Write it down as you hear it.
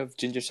of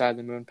Ginger Side of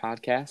the Moon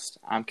podcast.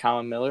 I'm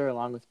Colin Miller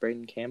along with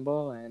Braden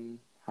Campbell, and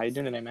how you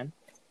doing today, man?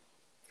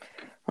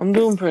 I'm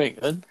doing pretty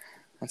good.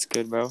 That's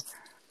good, bro.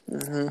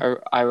 Mm-hmm.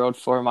 I rode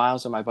 4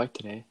 miles on my bike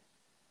today.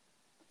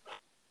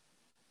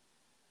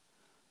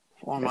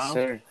 4 Yes, miles?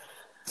 sir.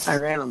 I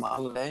ran a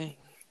mile today.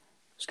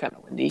 It's kind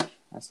of windy.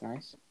 That's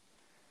nice.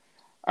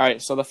 All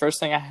right, so the first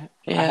thing I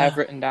have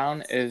written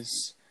down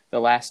is The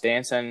Last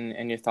Dance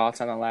and your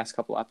thoughts on the last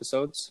couple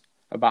episodes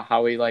about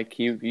how he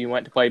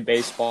went to play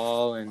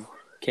baseball and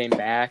came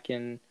back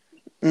and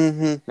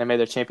they made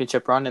their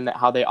championship run, and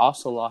how they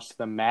also lost to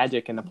the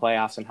Magic in the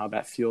playoffs and how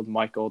that fueled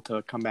Michael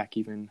to come back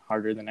even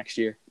harder the next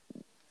year.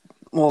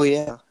 Well,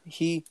 yeah.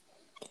 He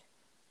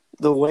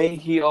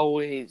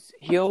always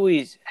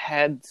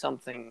had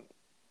something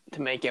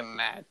to make him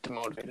mad, to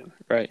motivate him.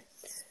 Right.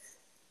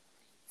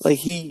 Like,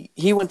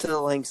 he went to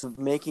the lengths of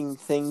making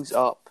things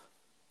up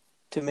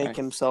to make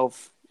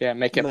himself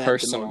make it mad,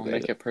 personal.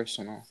 Make it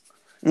personal.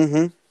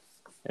 Mm-hmm.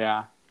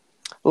 Yeah.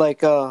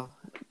 Like,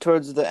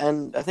 towards the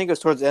end, I think it was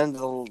towards the end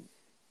of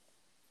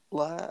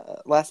the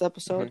last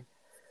episode,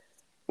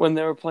 when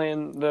they were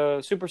playing the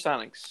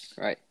Supersonics.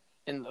 Right.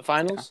 In the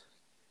finals.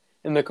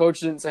 Yeah. And the coach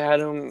didn't say hi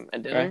to him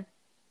at dinner.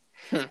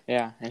 Right.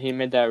 Yeah, and he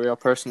made that real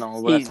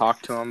personal. Would have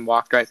talked to him,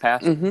 walked right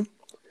past him.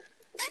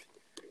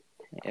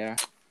 Yeah.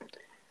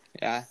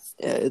 Yeah.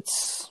 Yeah,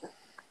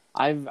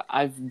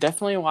 I've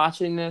definitely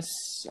watching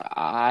this.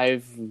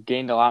 I've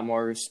gained a lot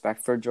more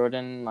respect for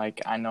Jordan.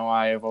 Like, I know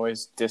I've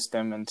always dissed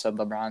him and said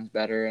LeBron's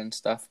better and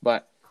stuff,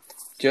 but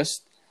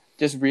just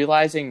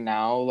realizing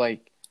now,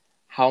 like,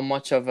 how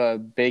much of a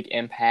big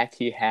impact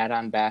he had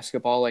on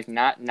basketball. Like,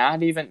 not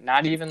even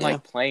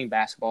like playing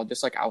basketball,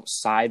 just like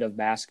outside of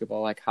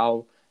basketball. Like,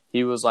 how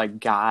he was like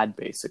God,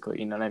 basically.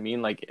 You know what I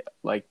mean? Like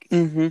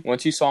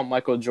once you saw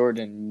Michael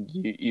Jordan,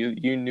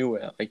 you knew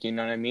it. Like, you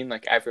know what I mean?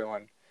 Like,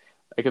 everyone.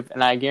 Like,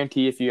 and I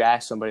guarantee if you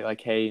ask somebody,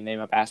 like, hey, name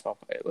a basketball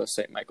player, let's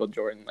say Michael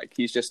Jordan, like,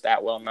 he's just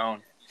that well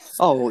known.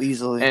 Oh,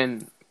 easily.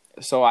 And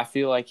so I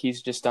feel like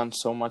he's just done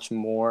so much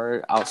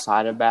more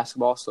outside of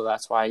basketball, so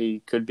that's why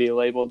he could be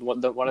labeled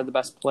one of the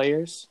best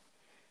players.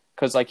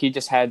 Because, like, he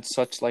just had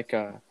such,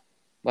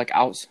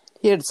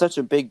 he had such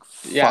a big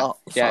following.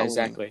 Yeah,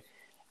 exactly.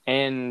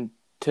 And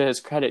to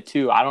his credit,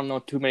 too, I don't know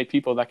too many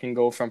people that can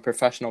go from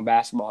professional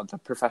basketball to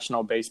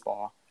professional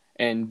baseball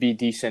and be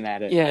decent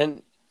at it. Yeah,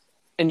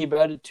 and he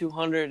batted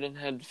 200 and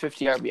had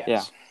 50 RBIs.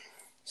 Yeah.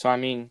 So, I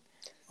mean,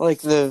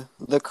 like the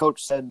coach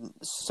said,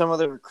 some of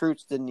the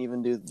recruits didn't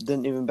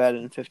even bat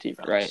in 50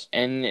 runs. Right.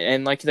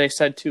 And like they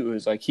said too, it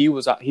was like he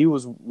was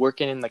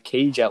working in the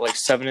cage at like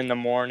 7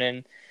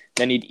 a.m.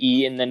 Then he'd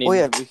eat, and then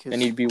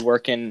he'd be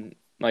working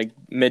like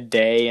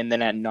midday, and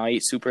then at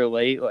night super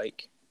late.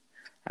 Like,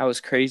 that was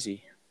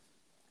crazy.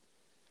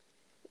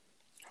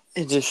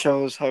 It just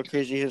shows how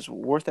crazy his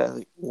work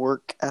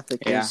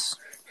ethic is. Yeah,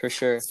 for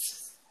sure.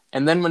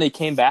 And then when he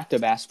came back to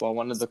basketball,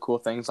 one of the cool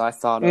things I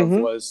thought of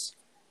was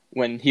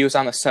when he was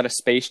on the set of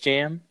Space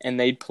Jam and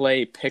they'd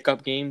play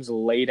pickup games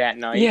late at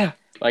night. Yeah.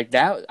 Like,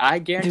 that, I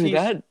guarantee.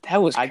 Dude, that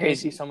was crazy. I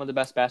guarantee some of the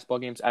best basketball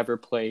games ever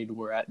played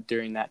were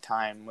during that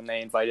time when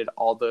they invited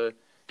all the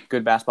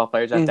good basketball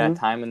players at that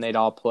time, and they'd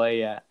all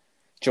play at.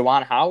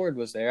 Juwan Howard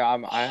was there. I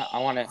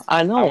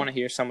want to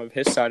hear some of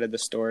his side of the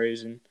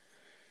stories and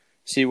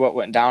see what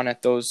went down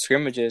at those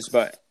scrimmages.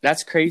 But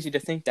that's crazy to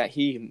think that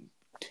he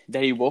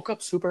woke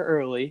up super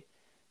early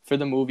for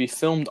the movie,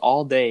 filmed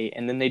all day,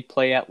 and then they'd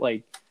play at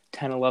like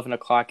 10, 11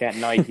 o'clock at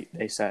night,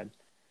 they said.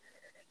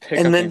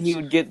 And then he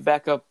would get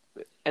back up,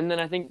 and then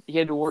I think he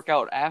had to work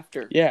out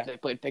after they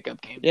played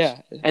pickup games.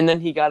 Yeah. And then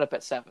he got up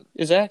at 7.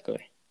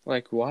 Exactly.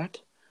 Like,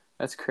 what?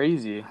 That's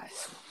crazy.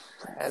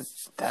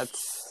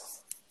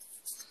 That's...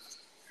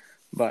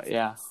 But,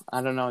 yeah,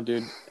 I don't know,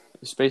 dude.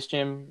 Space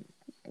Jam...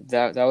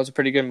 That was a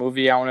pretty good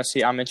movie.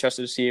 I'm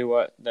interested to see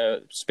what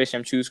the Space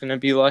Jam 2 is going to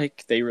be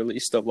like. They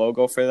released the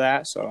logo for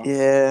that, so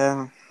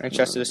yeah, I'm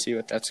interested to see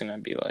what that's going to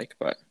be like.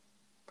 But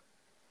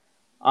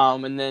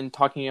and then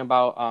talking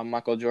about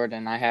Michael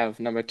Jordan, I have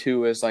number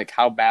 2 is like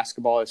how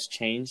basketball has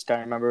changed.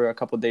 I remember a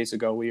couple of days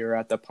ago we were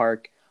at the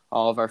park,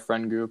 all of our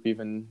friend group,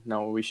 even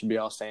though we should be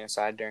all staying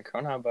inside during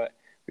Corona, but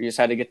we just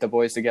had to get the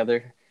boys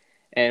together,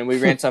 and we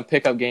ran some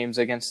pickup games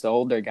against the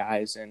older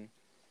guys, and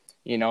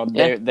you know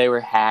they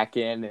were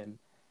hacking and.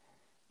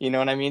 You know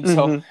what I mean?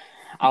 So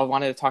I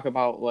wanted to talk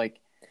about,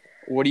 like,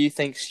 what do you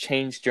think's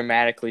changed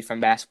dramatically from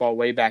basketball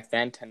way back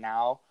then to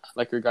now,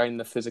 like, regarding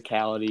the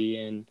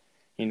physicality and,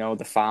 you know,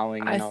 the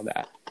fouling and all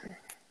that?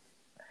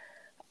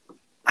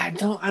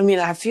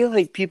 I feel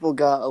like people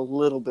got a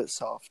little bit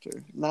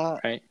softer.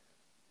 Not, right?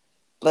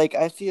 Like,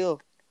 I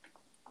feel,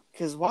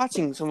 because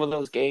watching some of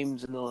those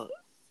games in the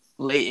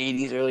late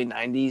 80s, early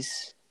 90s,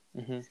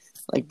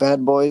 like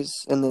Bad Boys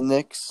and the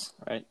Knicks,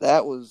 right?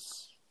 That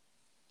was...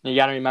 You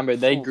got to remember,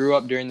 they grew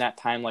up during that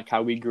time like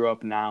how we grew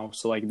up now.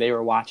 So, like, they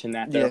were watching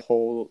that their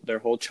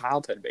whole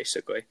childhood,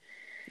 basically.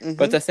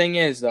 But the thing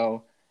is,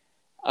 though,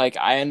 like,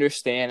 I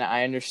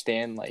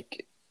understand,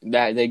 like,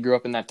 that they grew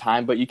up in that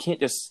time. But you can't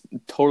just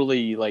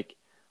totally, like,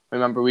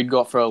 remember we'd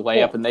go up for a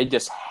layup and they'd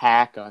just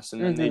hack us,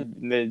 and then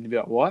Mm-hmm. they'd be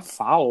like, "What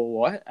foul?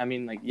 What?" I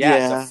mean, like, yeah,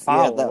 it's a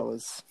Yeah, that foul.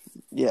 was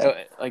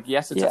yeah. Like,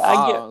 yes, it's a Yeah,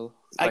 foul.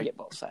 I Like, get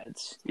both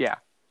sides. yeah,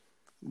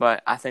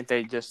 but I think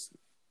they just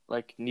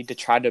like need to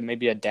try to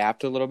maybe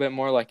adapt a little bit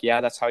more. Like,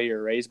 yeah, that's how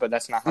you're raised, but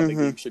that's not how the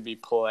Mm-hmm. game should be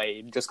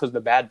played. Just because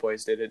the bad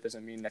boys did it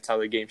doesn't mean that's how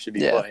the game should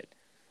be Yeah. played.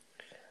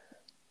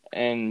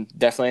 And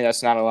definitely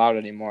that's not allowed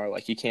anymore.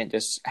 Like, you can't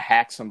just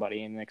hack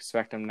somebody and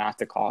expect them not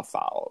to call a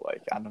foul.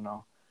 Like, I don't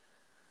know.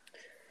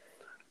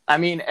 I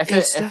mean,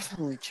 It's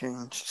definitely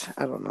changed.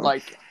 I don't know.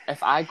 like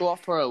if I go up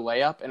for a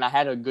layup and I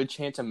had a good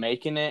chance of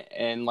making it,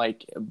 and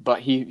like,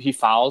 but he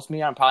fouls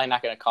me, I'm probably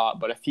not gonna call it.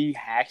 But if he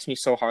hacks me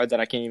so hard that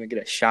I can't even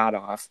get a shot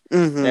off,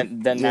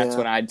 Mm-hmm. then that's Yeah.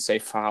 when I'd say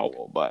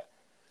foul. But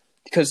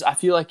because I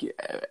feel like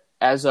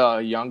as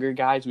younger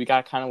guys, we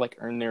gotta kind of like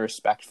earn their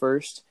respect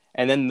first,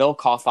 and then they'll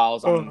call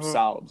fouls on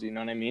themselves. You know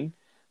what I mean?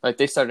 Like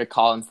they started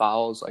calling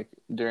fouls like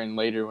during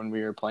later when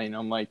we were playing.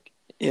 I'm like,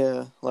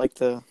 Yeah, like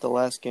the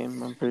last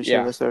game, I'm pretty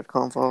sure they started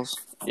calling fouls.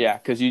 yeah,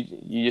 because you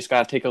just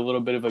gotta take a little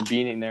bit of a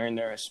beating there in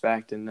their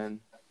respect, and then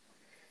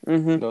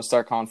they'll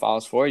start calling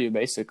fouls for you,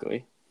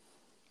 basically.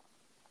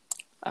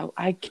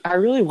 I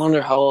really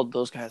wonder how old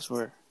those guys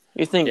were.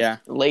 You think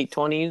late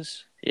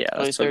 20s? Yeah,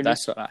 early 30s?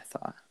 That's what I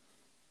thought.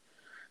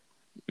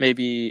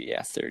 Maybe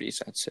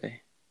 30s, I'd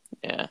say.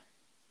 Yeah.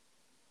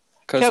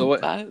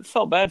 Because I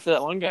felt bad for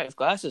that one guy. His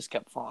glasses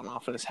kept falling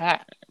off in his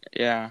hat.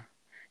 Yeah,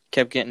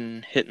 kept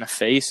getting hit in the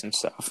face and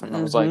stuff, and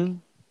I was like,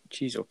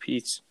 "Geez, oh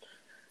Pete's,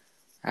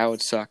 that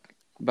would suck."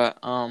 But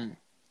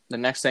the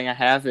next thing I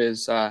have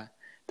is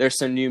there's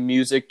some new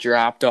music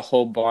dropped, a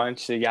whole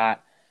bunch. They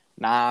got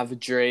Nav,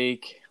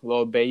 Drake,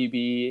 Lil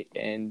Baby,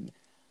 and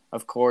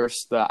of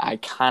course the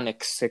iconic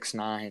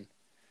 6ix9ine.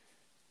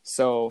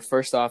 So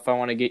first off, I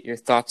want to get your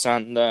thoughts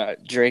on the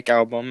Drake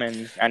album,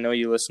 and I know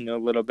you listened to a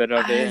little bit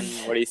of it.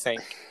 And what do you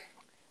think?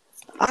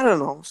 I don't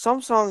know. Some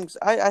songs,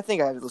 I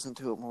think I have to listen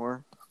to it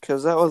more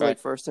because that was like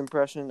first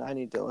impression. I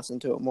need to listen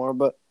to it more,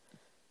 but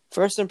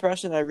first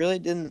impression, I really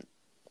didn't.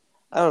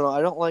 I don't know.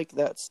 I don't like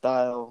that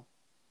style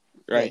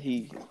that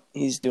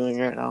he's doing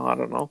right now. I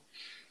don't know.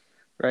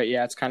 Right?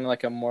 Yeah, it's kind of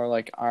like a more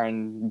like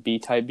R&B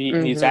type beat,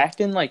 and he's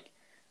acting like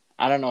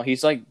I don't know.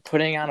 He's like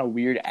putting on a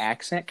weird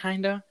accent,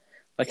 kind of.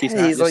 Like he's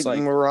not just like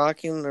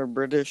Moroccan or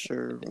British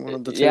or one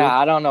of the two. Yeah,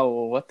 I don't know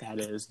what that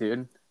is,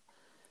 dude.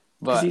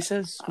 But he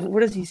says, what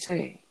does he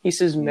say? He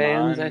says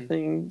 "mans," I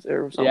think,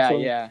 or something.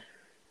 Yeah.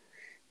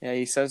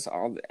 He says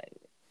all,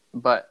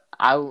 but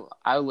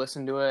I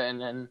listen to it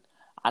and then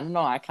I don't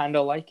know. I kind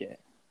of like it.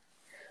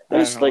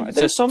 There's some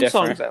different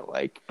songs I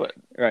like, but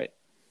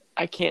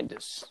I can't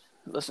just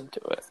listen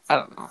to it. I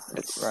don't know.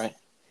 It's right.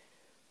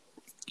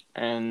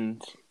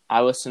 And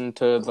I listened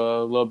to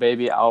the Lil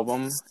Baby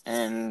album,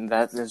 and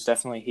that is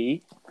definitely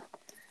heat.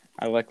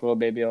 I like Lil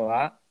Baby a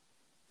lot.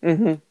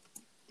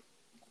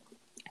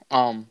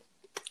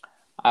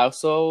 I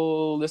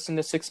also listen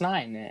to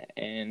 6ix9ine,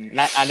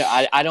 and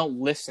I don't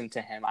listen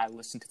to him. I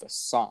listen to the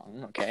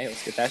song. Okay,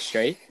 let's get that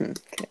straight.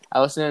 I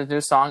listened to the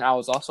new song. I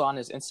was also on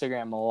his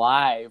Instagram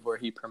Live where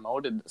he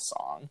promoted the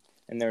song,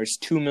 and there's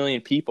 2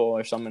 million people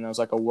or something. It was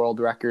like a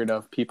world record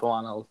of people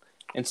on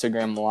a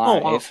Instagram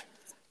Live. Oh, wow.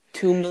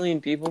 2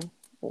 million people.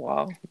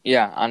 Wow.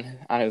 Yeah,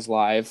 on his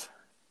live,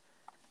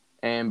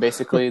 and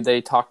basically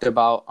they talked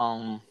about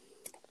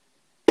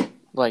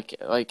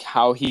like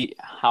how he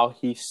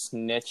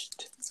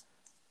snitched.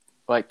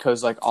 Like,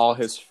 cause like all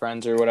his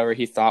friends or whatever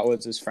he thought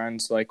was his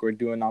friends, like were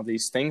doing all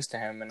these things to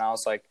him, and I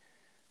was like,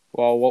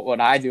 well, what would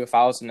I do if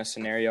I was in a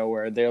scenario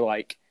where they're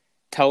like,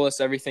 tell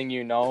us everything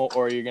you know,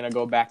 or you're gonna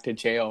go back to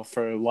jail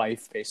for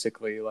life,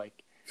 basically.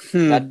 Like,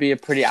 that'd be a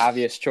pretty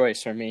obvious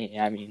choice for me.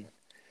 I mean,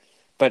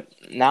 but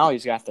now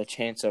he's got the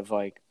chance of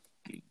like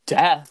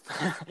death.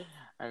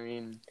 I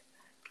mean,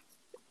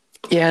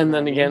 yeah, and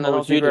then again, I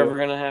don't think we're ever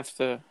gonna have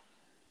to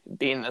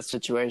be in that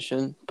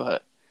situation,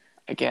 but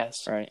I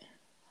guess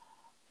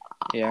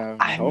Yeah,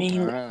 I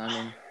mean,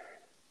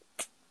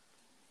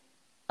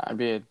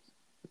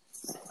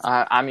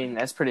 I mean,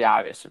 that's pretty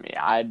obvious to me.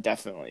 I'd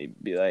definitely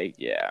be like,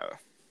 yeah.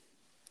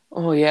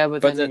 Oh yeah,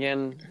 but then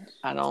again,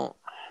 I don't know.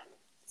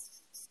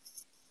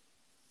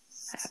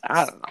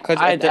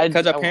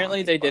 Because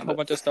apparently they did a whole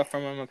bunch of stuff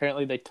from him.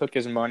 Apparently they took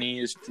his money,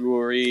 his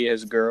jewelry,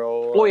 his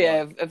girl. Well,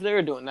 yeah, if they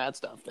were doing that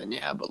stuff, then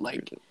yeah. But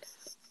like,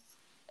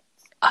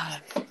 I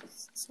don't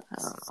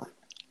know.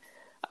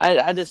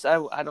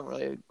 I don't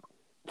really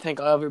think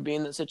I'll ever be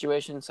in that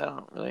situation, so I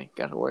don't really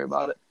got to worry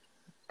about it.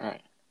 All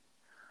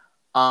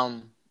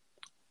right.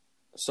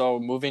 So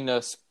moving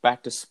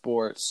back to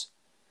sports.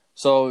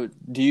 So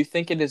do you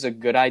think it is a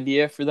good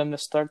idea for them to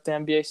start the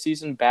NBA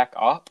season back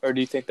up, or do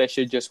you think they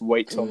should just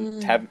wait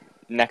till have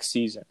next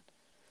season?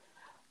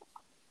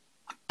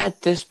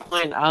 At this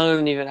point,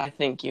 I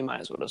think you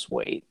might as well just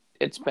wait.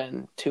 It's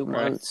been 2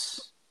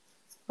 months.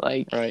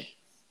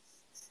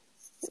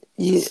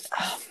 Yeah.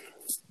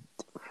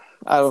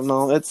 I don't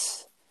know.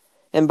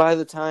 And by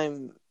the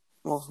time,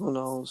 well, who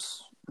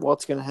knows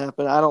what's going to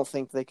happen? I don't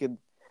think they could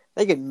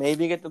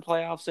maybe get the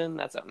playoffs in.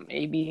 That's a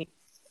maybe.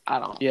 I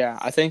don't. Yeah,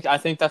 I think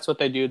that's what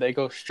they do. They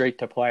go straight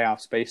to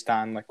playoffs based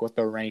on like what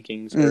the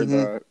rankings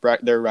or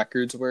their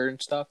records were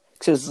and stuff.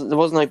 Because it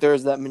wasn't like there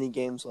was that many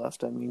games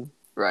left. I mean,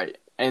 right.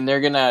 And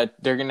they're gonna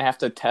have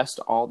to test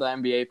all the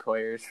NBA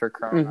players for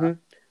Corona,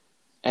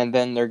 and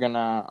then they're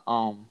gonna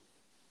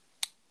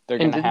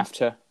have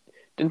to.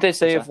 Didn't they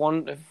say if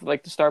the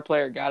star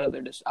player got it,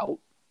 they're just out?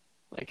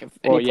 Like if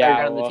any player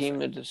got on the team,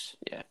 they're just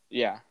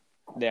yeah,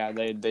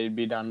 they'd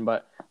be done.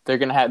 But they're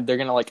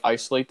gonna like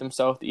isolate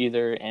themselves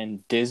either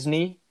in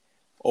Disney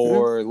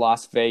or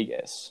Las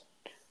Vegas.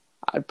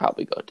 I'd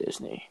probably go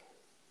Disney.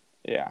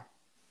 Yeah,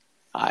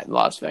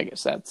 Las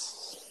Vegas.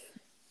 That's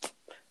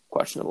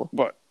questionable.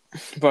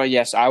 But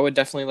yes, I would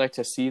definitely like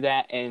to see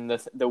that. And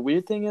the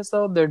weird thing is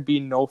though, there'd be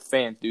no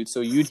fans, dude.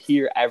 So you'd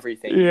hear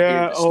everything. You'd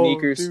hear the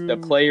sneakers, the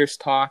players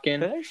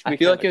talking. I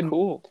feel like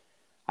cool.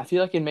 I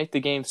feel like it'd make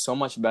the game so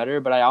much better,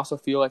 but I also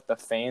feel like the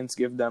fans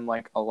give them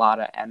like a lot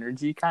of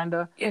energy, kind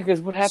of. Yeah, because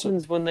what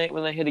happens when they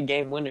hit a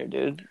game winner,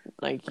 dude?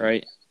 Like,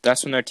 right,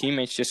 that's when their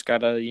teammates just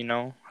gotta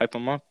hype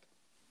them up.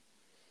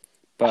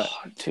 But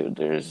dude,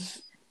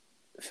 there's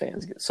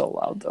fans get so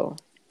loud though.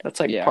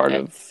 That's like part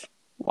of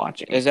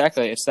watching.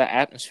 Exactly, it's that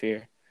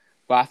atmosphere.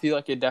 But I feel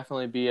like it'd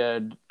definitely be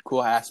a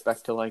cool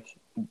aspect to like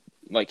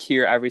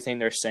hear everything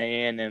they're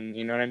saying, and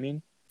you know what I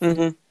mean.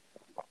 Mm-hmm.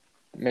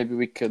 Maybe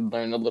we could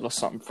learn a little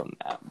something from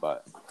that,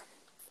 but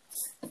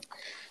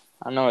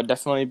I don't know, it'd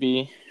definitely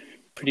be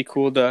pretty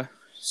cool to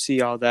see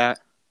all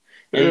that.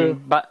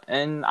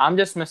 And I'm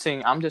just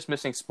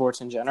missing sports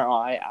in general.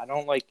 I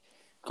don't like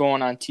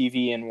going on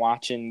TV and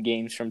watching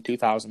games from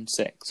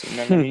 2006. You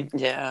know what I mean?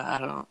 Yeah, I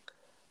don't.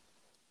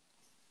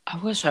 I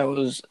wish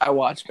I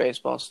watched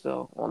baseball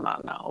still. Well,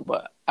 not now,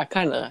 but I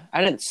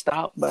didn't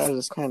stop, but I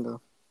just kind of,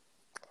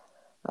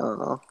 I don't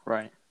know.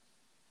 Right.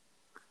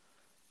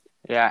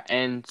 Yeah,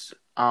 and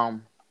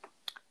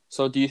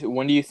so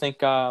when do you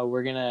think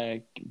we're gonna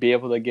be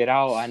able to get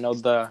out? I know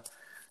the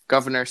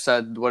governor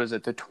said, what is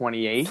it, the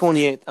 28th?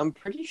 28th. I'm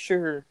pretty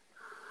sure.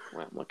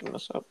 Wait, I'm looking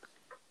this up.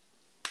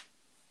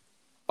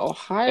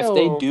 Ohio. If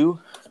they do,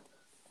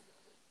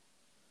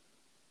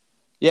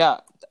 yeah,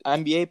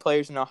 NBA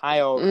players in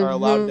Ohio are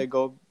allowed to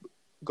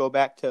go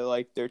back to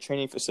like their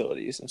training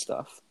facilities and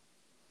stuff.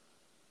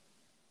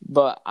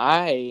 But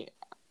I'm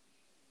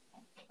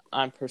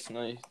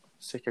personally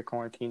sick of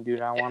quarantine,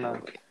 dude. I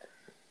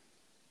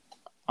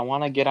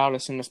wanna get out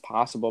as soon as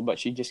possible, but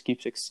she just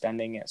keeps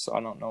extending it, so I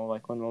don't know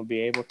like when we'll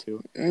be able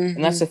to.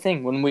 And that's the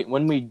thing,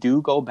 when we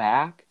do go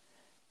back,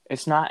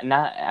 it's not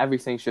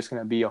everything's just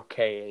gonna be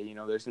okay.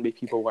 There's gonna be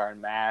people wearing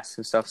masks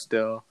and stuff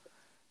still.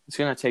 It's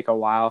gonna take a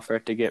while for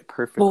it to get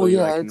perfectly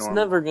normal. It's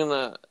never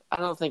gonna. I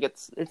don't think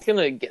it's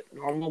gonna get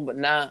normal, but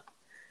not.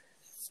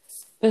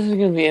 This is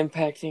gonna be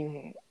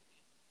impacting.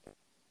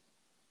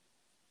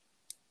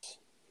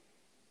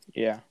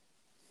 Yeah,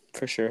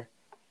 for sure.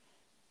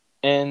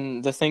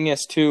 And the thing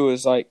is too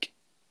is like,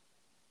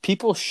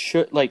 people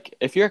should like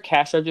if you're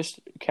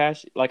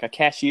a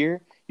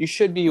cashier, you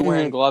should be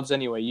wearing gloves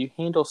anyway. You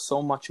handle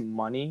so much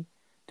money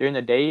during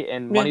the day,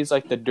 and money's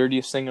like the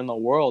dirtiest thing in the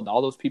world.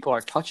 All those people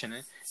are touching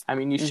it. I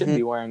mean, you shouldn't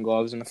be wearing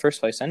gloves in the first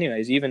place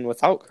anyways, even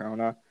without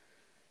Corona.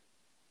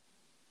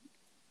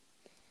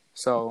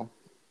 So,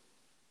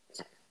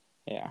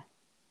 yeah.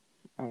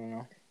 I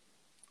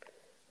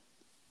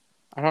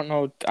don't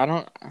know.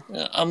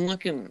 I'm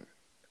looking.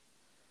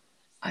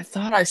 I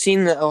thought I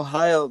seen that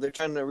Ohio, they're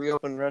trying to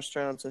reopen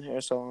restaurants and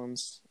hair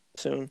salons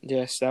soon.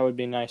 Yes, that would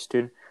be nice,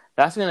 dude.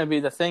 That's going to be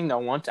the thing, though.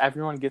 Once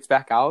everyone gets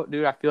back out,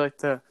 dude, I feel like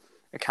the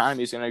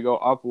economy is going to go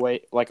up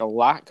like a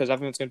lot because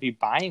everyone's going to be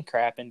buying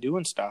crap and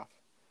doing stuff.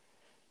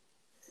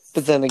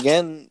 But then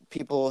again,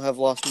 people have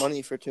lost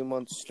money for 2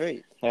 months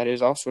straight. That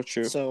is also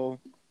true. So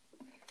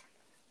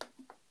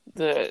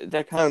the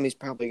economy's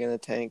probably going to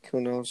tank.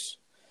 Who knows?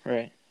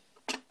 Right.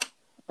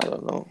 I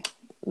don't know.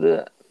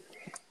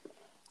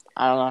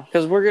 I don't know.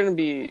 Because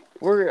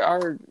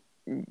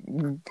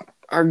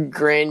our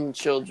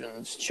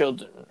grandchildren's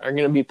children are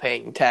going to be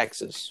paying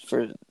taxes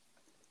for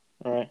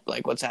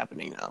like what's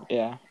happening now.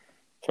 Yeah.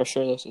 For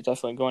sure, this is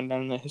definitely going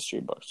down in the history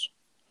books.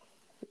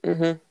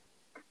 I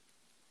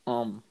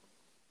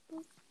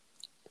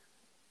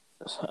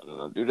don't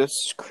know, dude.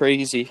 It's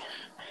crazy.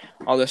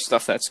 All this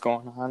stuff that's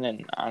going on,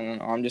 and I don't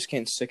know. I'm just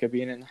getting sick of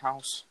being in the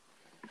house.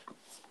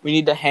 We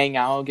need to hang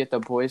out, get the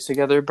boys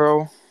together,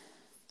 bro.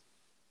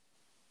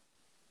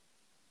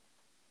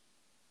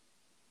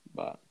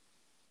 But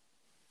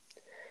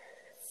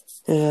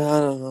yeah, I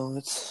don't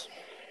know.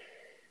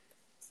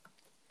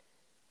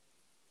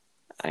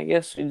 I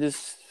guess we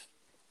just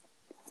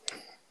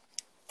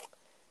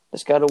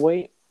gotta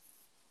wait.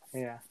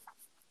 Yeah.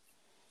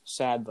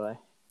 Sadly.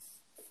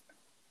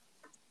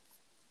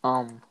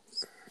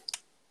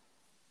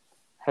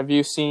 Have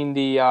you seen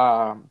the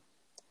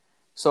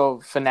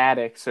so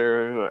Fanatics,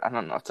 or I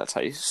don't know if that's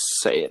how you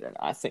say it, and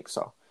I think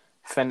so.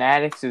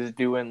 Fanatics is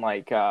doing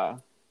like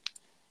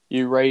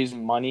you raise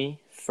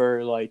money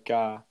for like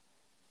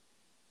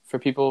for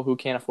people who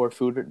can't afford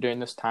food during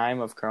this time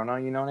of Corona,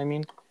 you know what I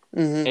mean?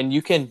 And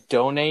you can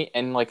donate,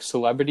 and like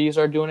celebrities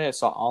are doing it.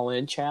 It's an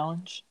all-in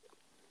challenge.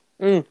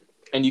 Mm.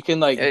 and you can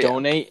like Yeah.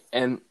 donate,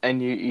 and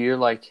you're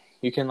like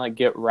you can like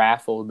get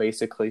raffled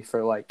basically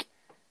for like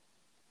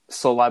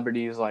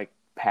celebrities like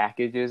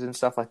packages and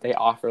stuff. Like they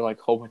offer like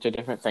a whole bunch of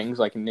different things.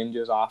 Like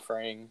Ninja's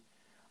offering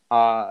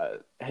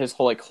his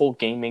whole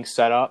gaming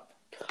setup.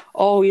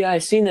 Oh yeah, I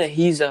seen that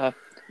he's and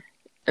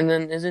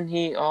then isn't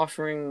he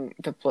offering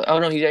to play? Oh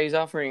no, he's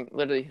offering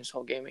literally his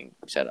whole gaming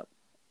setup.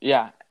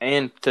 Yeah,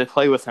 and to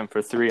play with him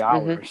for 3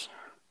 hours.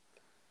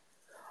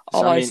 So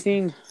Oh, I I mean,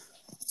 seen.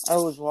 I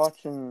was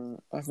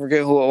watching. I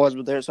forget who it was,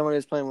 but there somebody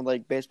was playing with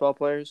like baseball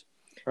players,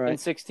 and right?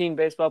 16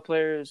 baseball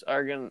players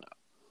are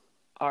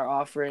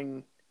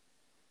offering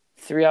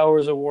 3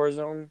 hours of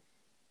Warzone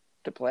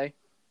to play.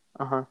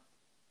 Uh-huh.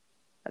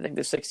 I think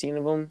there's 16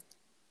 of them.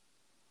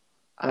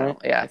 I Right. don't.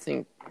 Yeah, I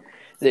think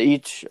they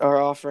each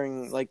are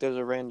offering like there's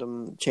a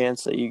random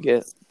chance that you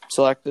get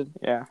selected.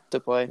 Yeah. To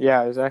play.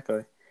 Yeah,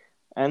 exactly.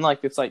 And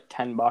like it's like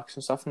 $10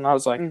 and stuff. And I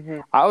was like,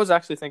 I was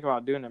actually thinking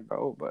about doing it,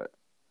 bro, but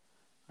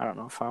I don't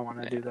know if I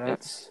want to do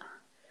that.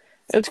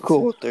 It's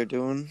cool what they're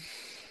doing.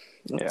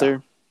 Yeah.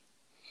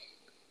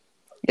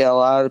 Yeah, a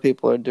lot of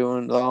people are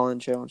doing the all-in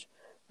challenge.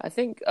 I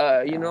think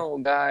you know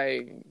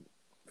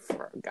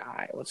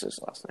what's his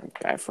last name?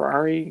 Guy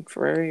Ferrari,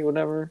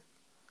 whatever.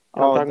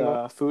 You know Oh, what I'm talking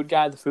about?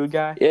 the food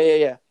guy.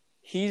 Yeah.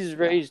 He's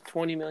raised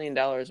 $20 million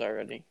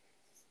already.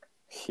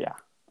 Yeah.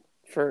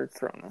 For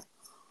Corona.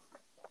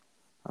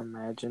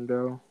 Imagine,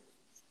 bro.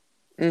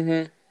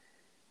 Mm-hmm.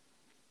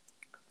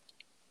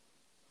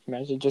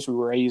 Imagine just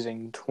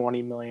raising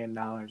 $20 million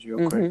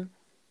real quick.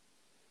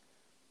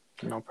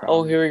 No problem.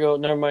 Oh, here we go.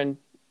 Never mind.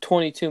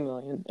 22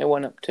 million. It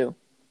went up too.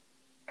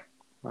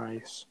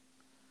 Nice.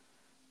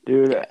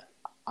 Dude, yeah.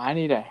 I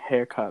need a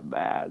haircut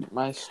bad.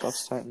 My stuff's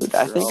starting to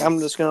I think I'm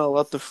just going to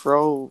let the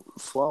fro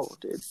flow,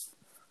 dude.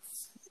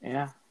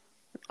 Yeah.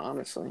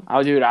 Honestly.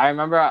 Oh, dude, I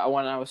remember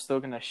when I was still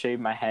going to shave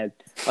my head.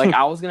 Like,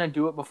 I was going to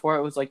do it before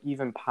it was, like,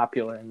 even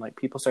popular and, like,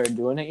 people started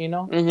doing it, you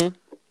know? Mm-hmm.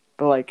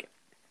 But, like,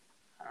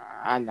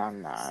 I'm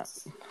not.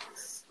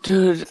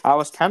 Dude. I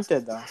was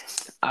tempted, though.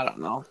 I don't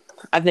know.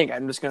 I think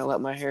I'm just going to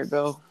let my hair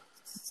go.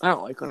 I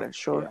don't like when it's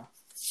short.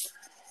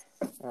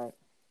 Yeah. Right.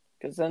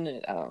 Because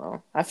then, I don't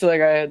know. I feel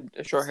like I had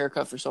a short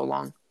haircut for so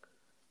long.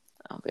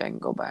 I don't think I can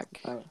go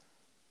back. Right.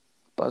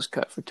 Buzz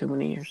cut for too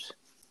many years.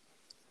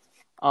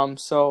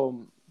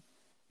 So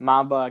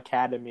Mamba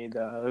Academy,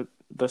 the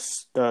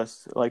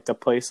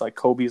place like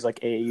Kobe's like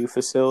AAU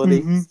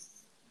facility,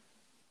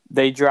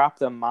 they dropped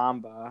the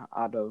Mamba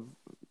out of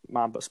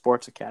Mamba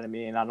Sports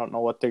Academy, and I don't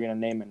know what they're gonna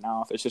name it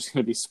now. If it's just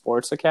gonna be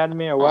Sports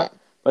Academy or what.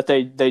 But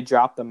they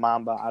dropped the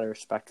Mamba out of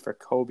respect for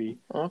Kobe.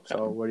 Okay.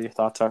 So what are your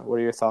thoughts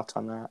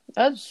on that?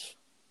 That's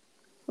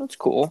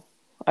cool.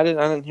 I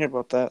didn't hear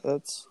about that.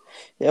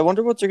 I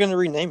wonder what they're gonna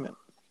rename it.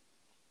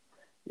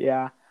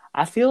 Yeah.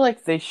 I feel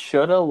like they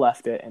should have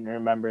left it in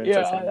remembrance of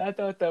him. Yeah, I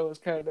thought that was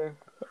kind of,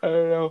 I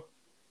don't know.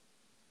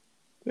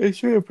 They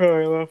should have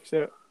probably left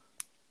it.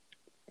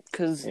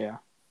 Because,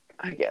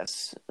 I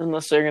guess,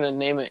 unless they're going to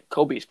name it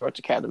Kobe Sports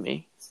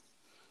Academy.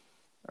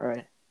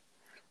 Right.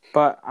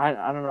 But I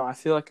don't know. I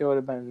feel like it would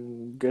have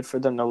been good for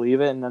them to leave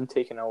it, and them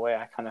taking it away,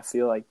 I kind of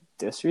feel like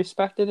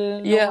disrespected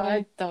it. Yeah,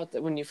 I thought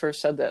that when you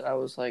first said that, I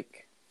was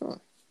like,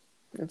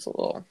 it's a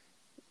little.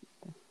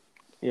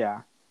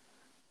 Yeah.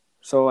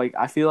 So, like,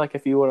 I feel like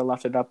if you would have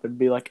left it up, it'd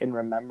be, like, in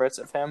remembrance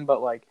of him,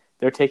 but, like,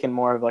 they're taking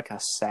more of, like, a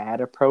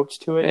sad approach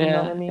to it, you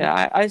know what I mean?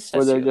 Yeah, I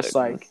where they're just,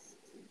 like,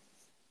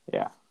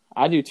 yeah,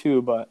 I do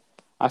too, but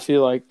I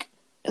feel like,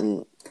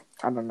 and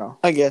I don't know.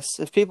 I guess,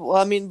 if people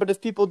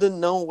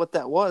didn't know what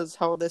that was,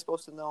 how are they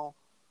supposed to know?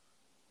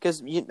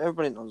 Because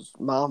everybody knows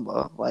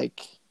Mamba, like.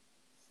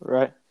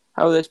 Right.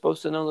 How are they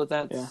supposed to know that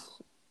that's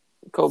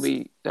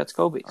Kobe, that's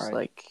Kobe's, right.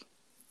 Like.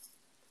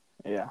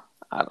 Yeah.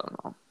 I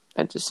don't know.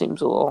 It just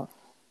seems a little.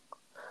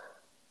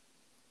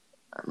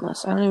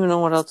 Unless I don't even know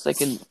what else they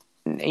could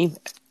name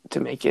it to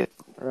make it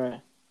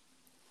right.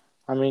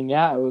 I mean,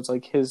 yeah, it was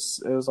like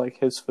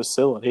his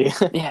facility.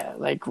 Yeah,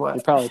 like what?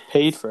 He probably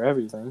paid for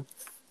everything.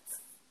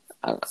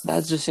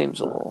 That just seems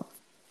a little.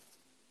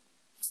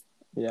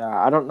 Yeah,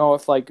 I don't know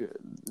if like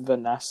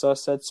Vanessa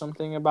said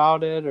something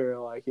about it or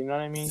like you know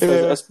what I mean.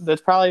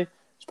 It's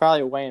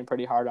probably weighing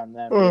pretty hard on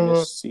them to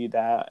just see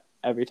that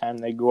every time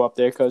they go up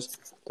there because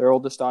their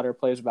oldest daughter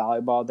plays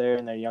volleyball there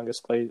and their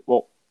youngest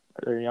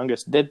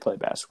did play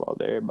basketball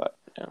there, but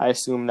I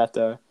assume that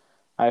the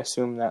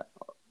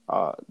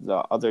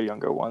other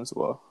younger ones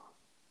will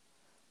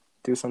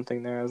do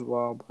something there as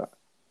well. But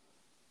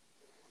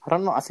I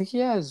don't know. I think he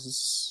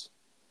has.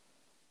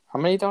 How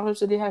many daughters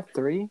did he have?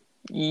 3?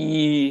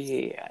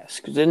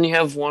 Yes, because didn't you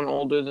have one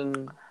older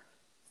than?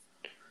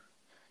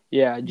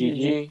 Yeah,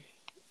 Gigi.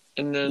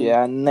 And then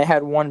and they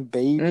had one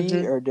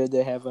baby, or did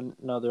they have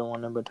another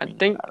one in between? I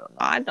think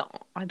I don't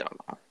know. I don't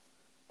know.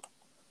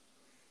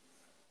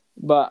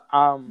 But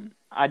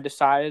I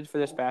decided for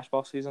this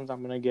basketball season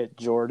I'm gonna get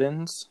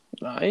Jordans.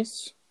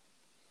 Nice.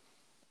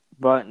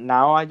 But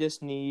now I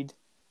just need.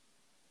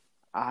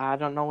 I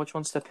don't know which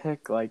ones to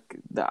pick. Like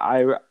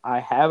I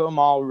have them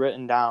all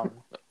written down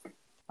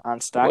on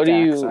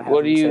StockX. I have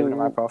them saved in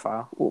my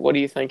profile. What are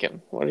you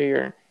thinking? What are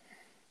your?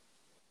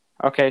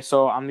 Okay,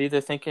 so I'm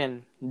either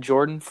thinking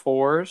Jordan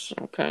 4s,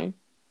 Okay.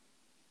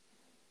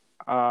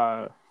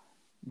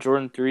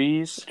 Jordan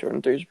 3s.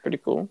 Jordan 3 is pretty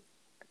cool.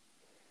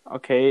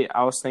 Okay,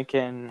 I was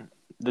thinking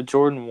the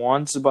Jordan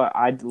 1s, but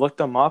I looked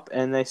them up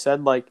and they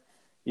said like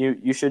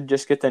you should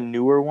just get the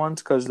newer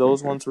ones because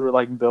those ones were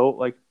like built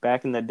like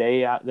back in the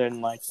day.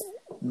 Then like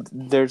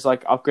there's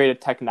like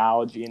upgraded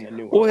technology in the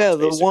newer Well, yeah,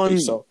 ones basically.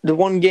 So the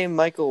one game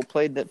Michael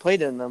played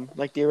in them,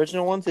 like the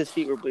original ones, his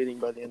feet were bleeding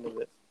by the end of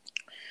it.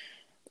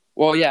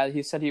 well, yeah,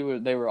 he said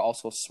they were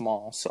also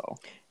small. So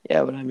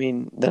Yeah, but I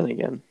mean, then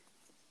again,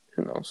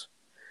 who knows?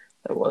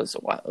 That was a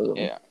while ago.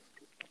 yeah.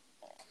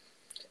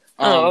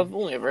 I've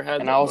only ever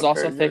had. And I was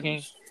also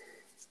thinking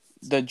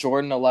the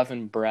Jordan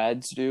 11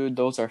 breads, dude.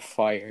 Those are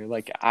fire.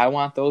 Like I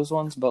want those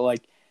ones, but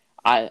like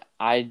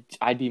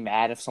I'd be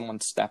mad if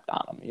someone stepped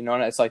on them. You know,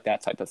 it's like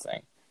that type of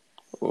thing.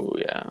 Oh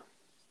yeah.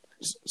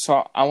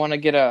 So I want to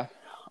get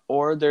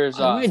there's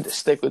I might just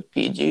stick with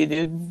PG,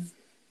 dude.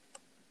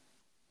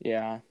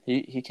 Yeah,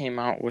 he came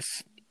out with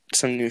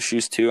some new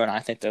shoes too, and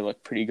I think they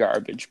look pretty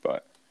garbage.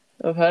 But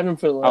I've had them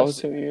for the last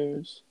 2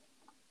 years.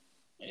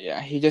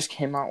 Yeah, he just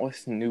came out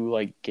with new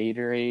like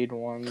Gatorade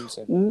ones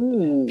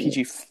and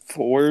PG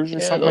 4s or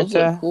something like that.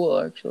 Those look cool,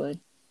 actually.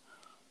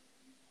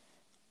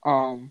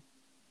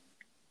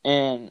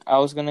 And I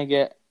was gonna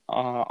get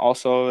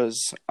also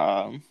as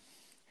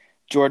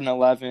Jordan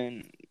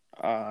 11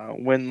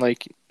 Win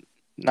like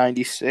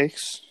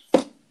 96.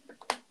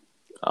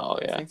 Oh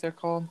yeah, I think they're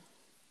called.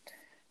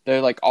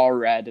 They're like all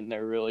red and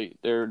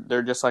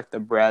they're just like the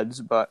breads,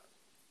 but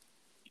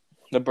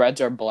the breads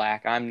are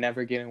black. I'm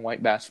never getting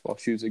white basketball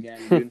shoes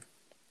again,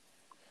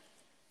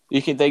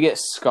 dude. They get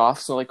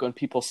scuffs like when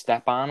people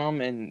step on them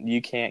and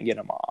you can't get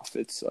them off.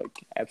 It's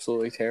like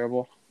absolutely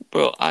terrible.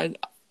 Bro,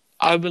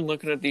 I've been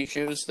looking at these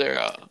shoes.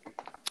 They're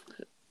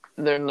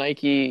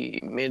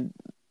Nike mid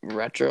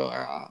retro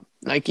or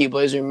Nike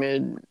Blazer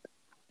mid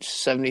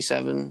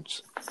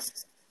 77s.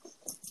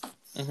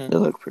 Mm-hmm. They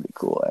look pretty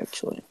cool,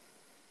 actually.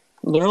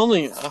 They're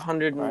only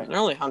 $100. Right. They're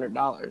only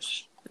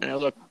 $100, and they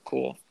look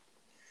cool.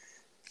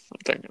 I'm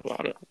thinking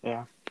about it.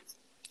 Yeah.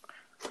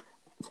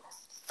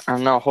 I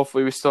don't know.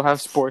 Hopefully, we still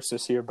have sports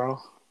this year, bro.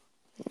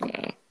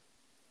 Yeah.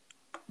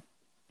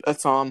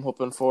 That's all I'm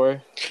hoping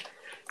for.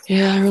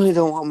 Yeah, I really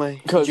don't want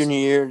my junior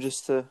year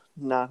just to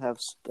not have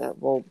that.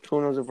 Well,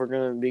 who knows if we're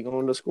going to be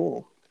going to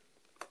school.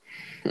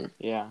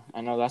 Yeah,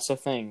 I know that's the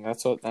thing.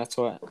 That's what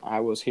I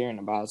was hearing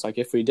about. It's like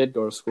if we did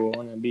go to school,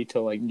 and it'd be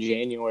till like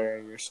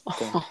January or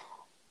something.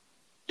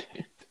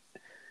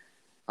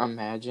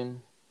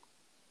 Imagine.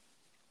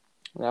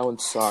 That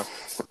would suck.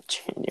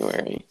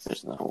 January.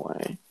 There's no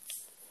way.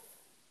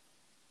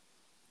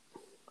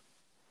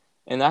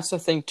 And that's the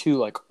thing too.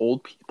 Like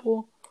old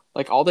people,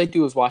 like all they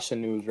do is watch the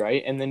news,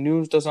 right? And the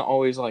news doesn't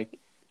always like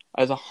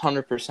is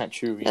 100%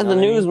 true. And the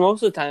news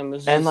most of the time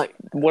is just like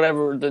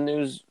whatever the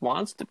news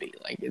wants to be.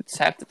 Like it's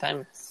half the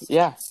time.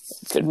 Yeah,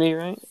 could be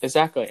right.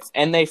 Exactly.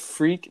 And they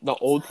freak. The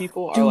old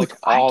people are like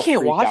all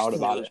freaked out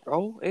about it,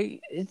 bro.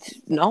 It's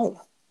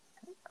no.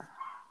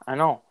 I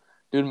know,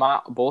 dude.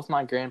 Both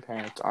my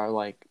grandparents are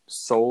like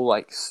so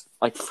like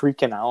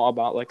freaking out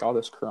about like all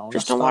this corona.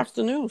 Just don't watch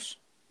the news.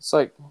 It's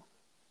like,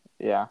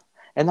 yeah,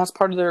 and that's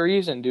part of their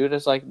reason, dude.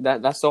 It's like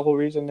that's the whole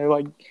reason they're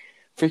like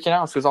freaking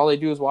out because all they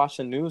do is watch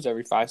the news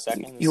every 5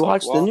 seconds. You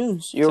watch the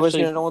news. You're always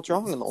gonna know what's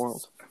wrong in the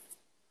world.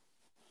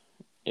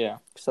 Yeah,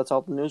 because that's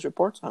all the news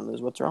reports on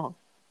is what's wrong.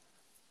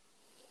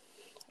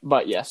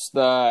 But yes,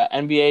 the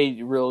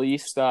NBA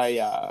released they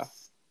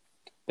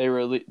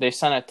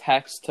sent a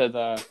text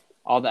to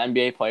all the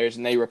NBA players,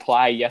 and they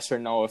reply yes or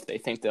no if they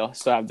think they'll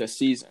still have this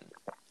season.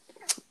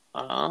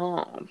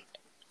 Oh,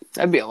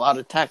 that'd be a lot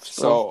of text.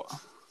 So,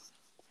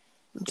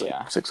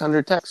 yeah,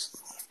 600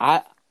 texts.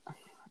 I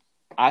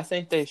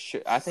think they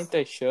should. I think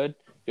they should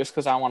just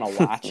because I want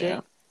to watch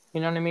it.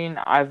 You know what I mean?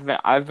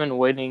 I've been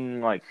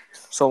waiting like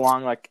so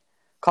long. Like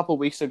a couple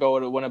weeks ago,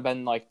 it would have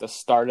been like the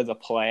start of the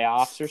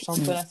playoffs or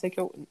something. I think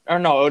it would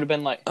have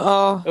been like it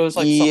was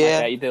like something like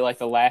that. You did like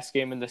the last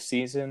game of the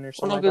season or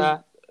something like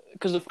that.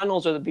 Because the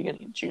finals are the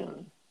beginning of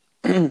June.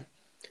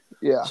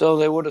 Yeah. So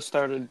they would have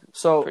started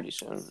pretty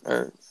soon,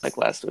 or like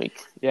last week.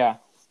 Yeah.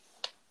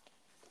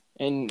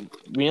 And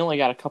we only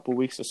got a couple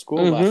weeks of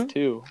school left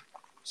too,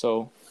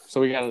 so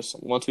we got to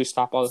once we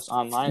stop all this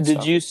online.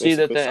 Did you see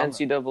that the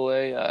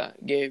NCAA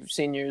gave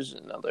seniors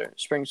another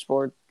spring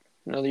sport,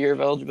 another year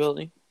of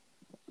eligibility?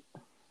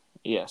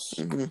 Yes.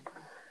 Mm-hmm.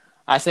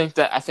 I think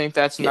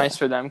that's nice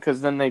for them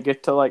because then they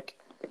get to like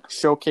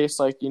showcase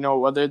like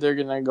whether they're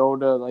gonna go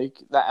to like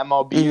the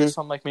MLB or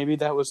something, like maybe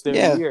that was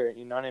their year,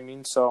 you know what I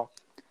mean? So,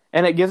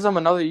 and it gives them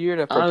another year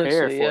to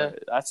prepare for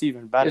it. That's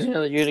even better. Gives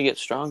another year to get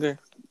stronger,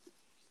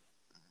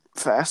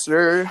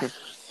 faster,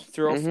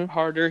 throw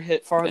harder,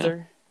 hit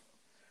farther.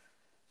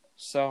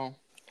 So,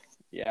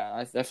 yeah,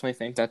 I definitely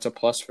think that's a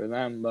plus for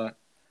them. But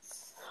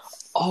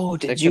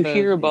did you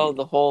hear about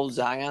the whole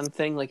Zion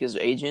thing? Like his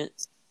agent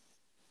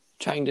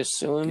trying to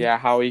sue him? Yeah,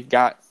 how he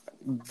got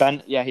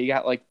he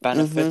got like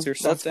benefits or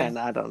something.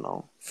 I don't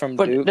know.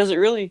 But does it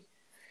really?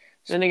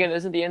 Then again,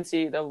 isn't the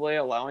NCAA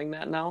allowing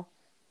that now?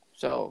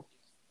 So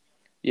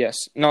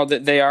Yes. No,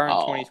 they are in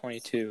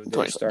 2022.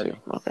 They're 2022. starting.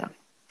 Okay.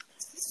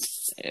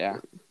 Yeah.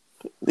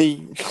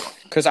 The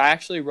Because I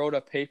actually wrote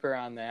a paper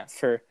on that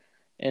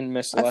in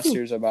Miss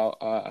Lester's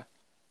about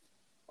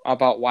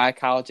why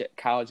college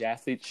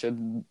athletes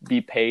should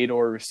be paid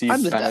or receive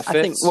benefits.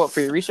 I think what,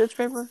 for your research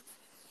paper?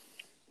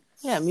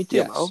 Yeah, me too,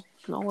 Yes. bro.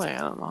 No way. I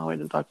don't know how we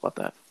didn't talk about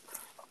that.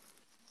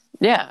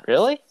 Yeah.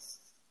 Really?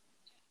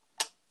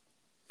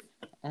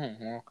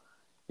 Oh,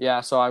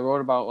 yeah, so I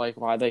wrote about like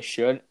why they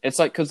should. It's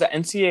like because the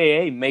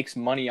NCAA makes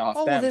money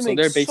off them, they so make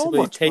they're so basically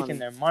much taking money.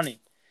 their money.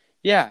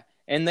 Yeah,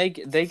 and they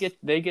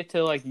get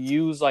to like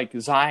use like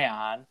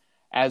Zion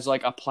as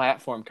like a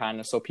platform kind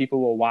of, so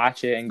people will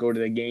watch it and go to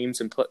the games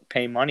and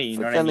pay money. You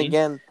know what I mean? Then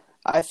again,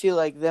 I feel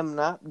like them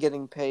not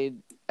getting paid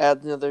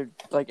adds another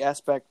like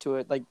aspect to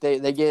it. Like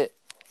they get,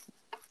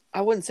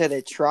 I wouldn't say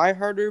they try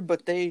harder,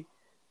 but they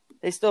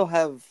still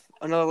have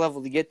another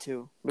level to get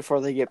to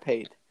before they get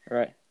paid.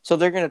 Right. So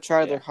they're gonna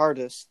try their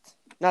hardest.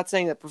 Not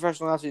saying that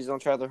professional athletes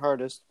don't try their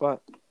hardest,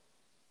 but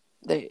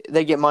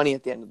they get money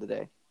at the end of the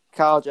day.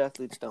 College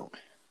athletes don't.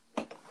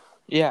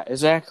 Yeah,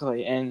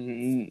 exactly.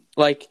 And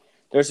like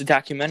there's a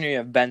documentary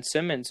of Ben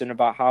Simmons and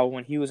about how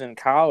when he was in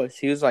college,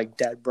 he was like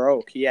dead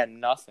broke. He had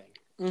nothing.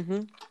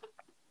 Mm-hmm.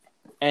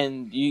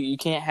 And you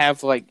can't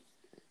have like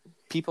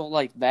people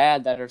like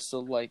that are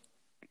still like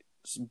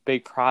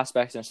big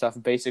prospects and stuff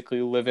basically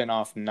living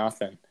off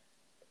nothing.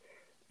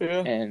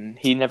 Yeah. And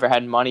he never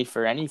had money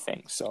for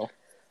anything, so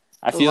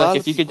I feel like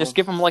if you could just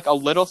give him like a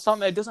little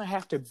something, it doesn't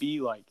have to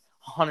be like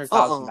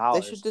 $100,000. They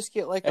should just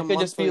get like it could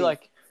just be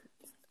like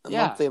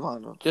monthly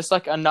amount, just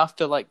like enough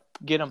to like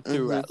get them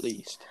through at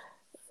least.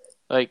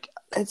 Like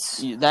it's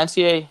the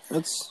NCAA.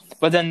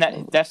 But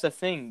then that's the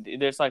thing.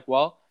 There's like,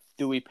 well,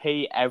 do we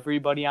pay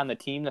everybody on the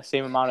team the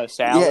same amount of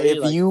salary?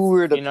 Yeah, if you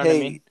were to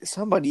pay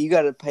somebody, you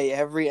got to pay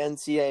every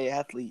NCAA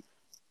athlete.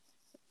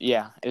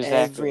 Yeah,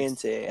 exactly. Every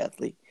NCAA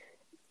athlete.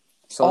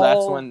 So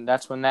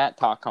that's when that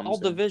talk comes in. All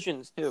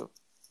divisions too.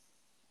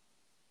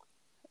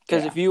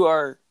 Because if you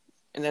are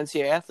an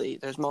NCAA athlete,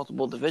 there's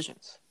multiple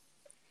divisions.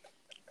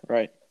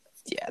 Right.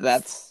 Yeah,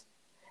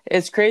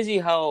 it's crazy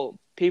how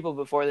people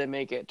before they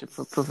make it to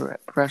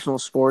professional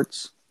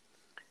sports,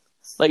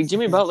 like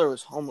Jimmy Butler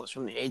was homeless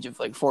from the age of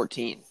like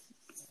 14.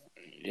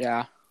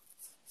 Yeah.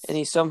 And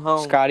he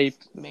somehow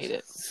made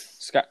it.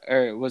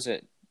 Was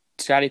it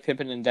Scottie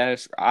Pippen and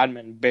Dennis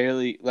Rodman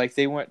barely, like,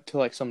 they went to,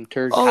 like, some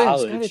third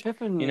college. Yeah, Scottie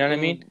Pippen. You know what I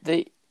mean?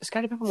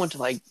 Scottie Pippen went to,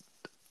 like,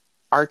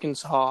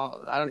 Arkansas.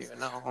 I don't even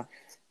know.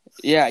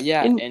 Yeah.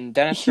 And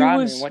Dennis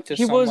Rodman went to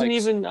some,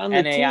 even on the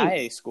NAIA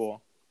team.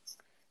 school.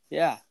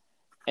 Yeah.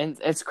 And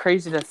it's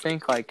crazy to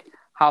think, like,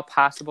 how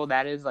possible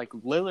that is. Like,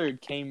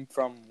 Lillard came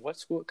from,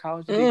 what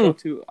college did he go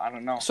to? I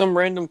don't know. Some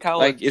random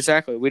college. Like,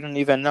 exactly. We don't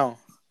even know.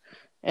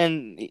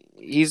 And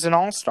he's an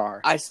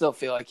all-star. I still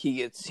feel like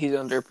he's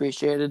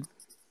underappreciated.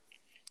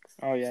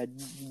 Oh yeah,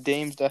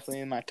 Dame's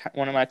definitely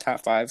one of my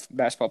top 5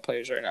 basketball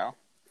players right now.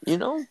 You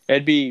know,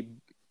 it'd be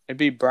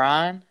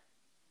Bron.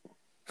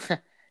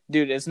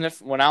 Dude, isn't it?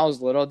 When I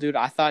was little, dude,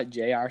 I thought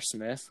J.R.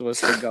 Smith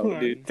was the GOAT,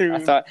 dude.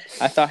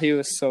 I thought he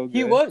was so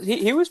good.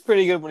 He was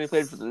pretty good when he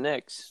played for the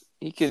Knicks.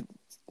 He could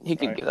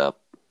get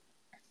up.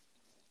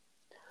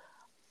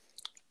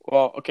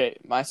 Well, okay,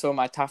 my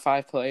top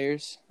 5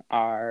 players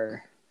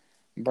are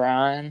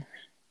Bron.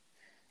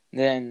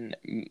 Then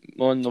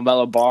when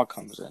LaMelo Ball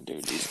comes in,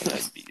 dude, he's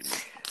gonna be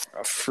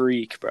a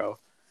freak, bro.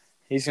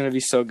 He's gonna be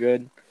so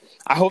good.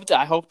 I hope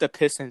the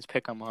Pistons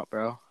pick him up,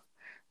 bro.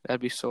 That'd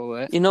be so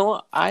lit. You know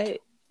what? I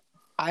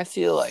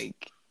feel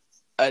like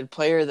a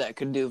player that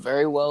could do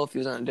very well if he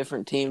was on a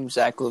different team,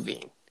 Zach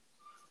LaVine.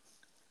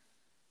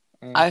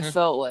 Mm-hmm. I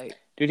felt like,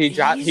 dude, he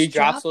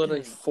drops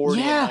literally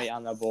 40 a night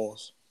on the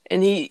Bulls,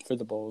 and for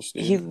the Bulls.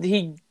 Dude.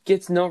 He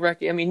gets no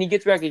he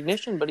gets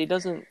recognition, but he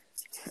doesn't.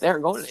 They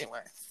aren't going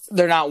anywhere.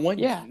 They're not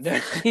winning.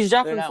 Yeah, he's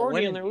dropping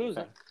 40 and they're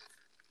losing.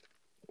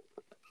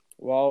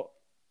 Well,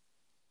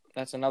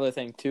 that's another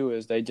thing too.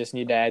 Is they just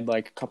need to add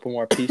like a couple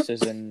more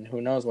pieces, and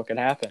who knows what could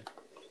happen.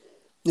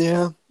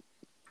 Yeah.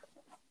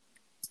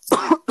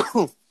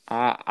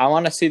 I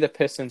want to see the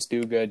Pistons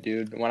do good,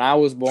 dude. When I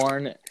was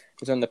born, it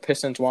was when the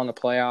Pistons won the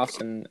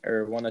playoffs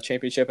or won the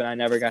championship, and I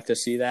never got to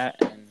see that.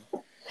 And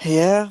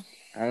yeah.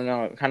 I don't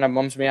know. It kind of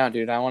bums me out,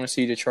 dude. I want to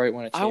see Detroit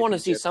win a championship. I want to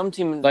see some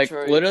team in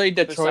Detroit, literally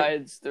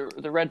Detroit, besides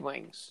the Red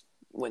Wings,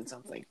 win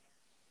something.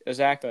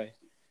 Exactly.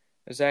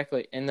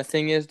 And the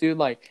thing is, dude,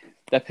 like,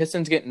 the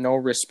Pistons get no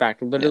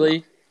respect.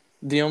 Literally,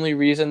 the only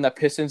reason the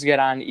Pistons get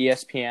on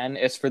ESPN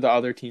is for the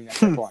other team that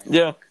they're playing.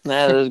 Yeah,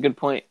 that is a good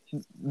point.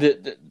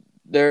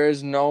 There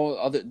is no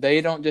other.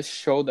 They don't just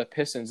show the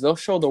Pistons. They'll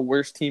show the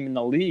worst team in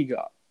the league,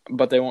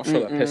 but they won't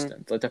show the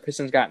Pistons. Like, the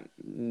Pistons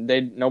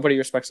nobody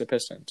respects the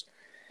Pistons.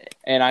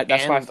 And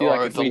that's why I feel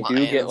like if we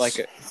do get like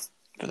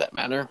for that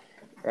matter,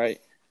 right.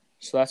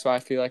 So that's why I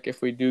feel like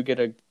if we do get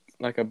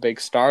a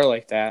big star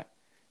like that,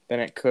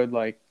 then it could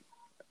like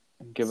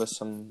give us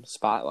some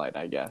spotlight,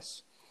 I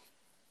guess.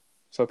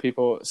 So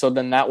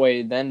then that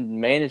way, then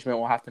management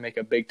will have to make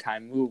a big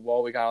time move.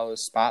 Well, we got all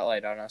this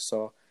spotlight on us,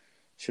 so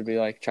Should we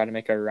like try to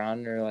make a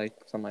run or like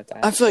something like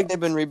that? I feel like they've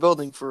been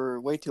rebuilding for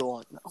way too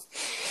long now.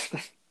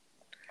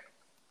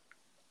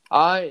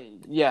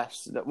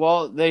 Yes.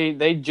 Well,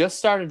 they just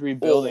started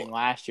rebuilding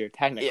last year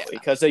technically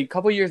because a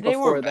couple years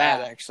before bad,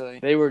 that, actually.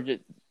 they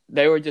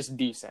were just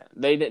decent.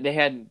 They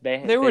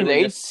were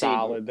the just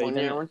solid. They one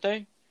year, weren't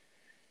they?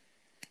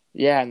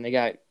 Yeah, and they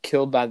got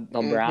killed by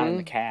LeBron and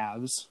the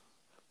Cavs.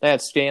 They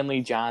had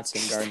Stanley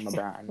Johnson guarding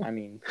LeBron. I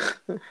mean,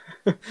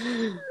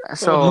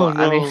 so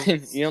I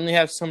mean, you only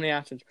have so many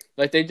options.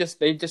 Like they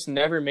just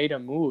never made a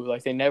move.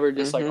 Like they never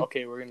just like,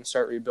 okay, we're gonna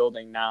start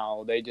rebuilding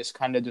now. They just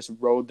kind of just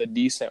rode the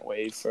decent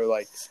wave for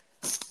like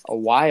a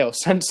while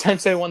since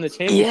they won the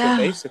championship,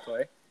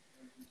 basically.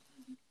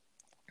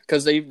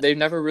 Because they've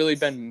never really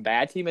been a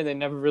bad team and they've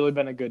never really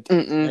been a good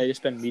team. They've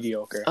just been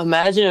mediocre.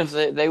 Imagine if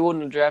they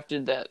wouldn't have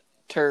drafted that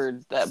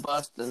turd, that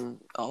bust, and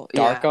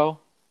Darko.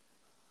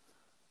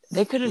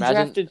 They could have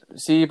drafted.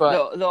 See,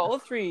 but the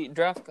 03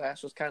 draft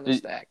class was kind of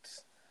stacked.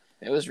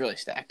 It was really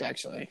stacked,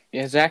 actually.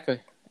 Yeah, exactly.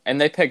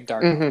 And they picked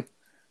Darko.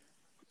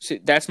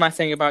 See, that's my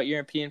thing about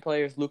European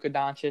players. Luka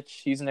Doncic,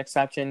 he's an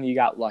exception. You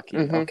got lucky.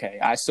 Okay,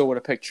 I still would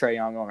have picked Trae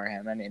Young over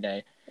him any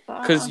day.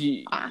 Because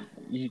the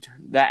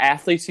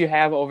athletes you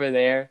have over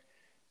there,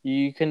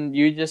 you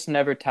just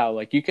never tell.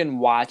 Like you can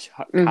watch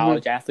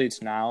college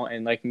athletes now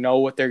and like know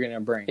what they're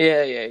gonna bring.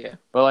 Yeah.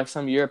 But like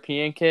some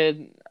European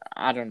kid,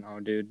 I don't know,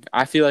 dude.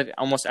 I feel like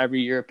almost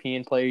every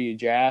European player you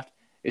draft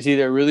is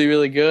either really,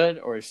 really good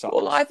or sucks.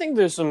 Well, I think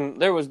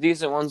there was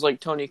decent ones like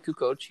Tony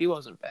Kukoc. He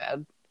wasn't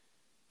bad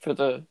for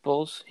the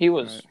Bulls. He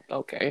was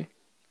okay.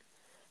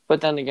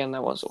 But then again,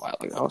 that was a while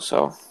ago,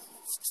 so.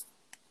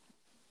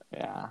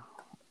 Yeah.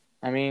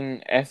 I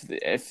mean,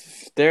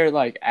 if they're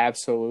like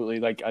absolutely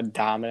like a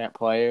dominant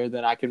player,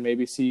 then I could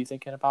maybe see you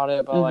thinking about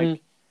it. But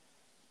like,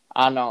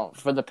 I don't know.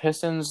 For the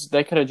Pistons,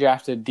 they could have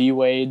drafted D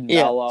Wade,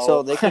 Melo. Yeah,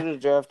 so they could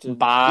have drafted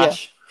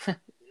Bosh. Yeah.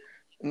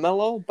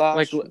 Melo,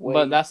 Bosh, Wade.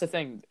 But that's the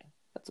thing.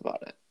 That's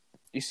about it.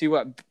 You see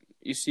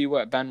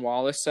what Ben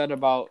Wallace said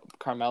about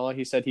Carmelo?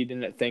 He said he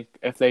didn't think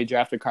if they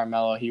drafted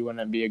Carmelo, he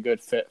wouldn't be a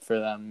good fit for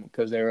them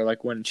because they were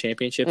like winning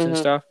championships and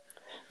stuff.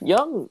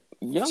 Young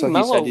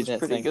Melo was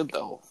pretty good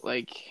though.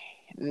 Like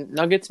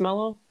Nuggets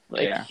Melo,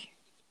 like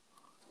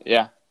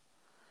yeah.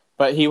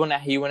 But he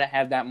wouldn't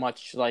have that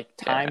much like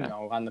time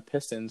though on the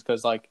Pistons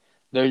because like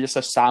they're just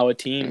a solid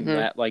team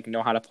that like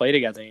know how to play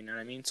together. You know what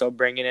I mean? So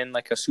bringing in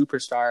like a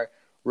superstar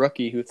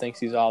rookie who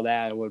thinks he's all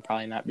that would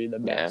probably not be the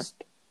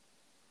best.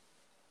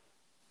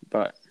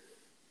 But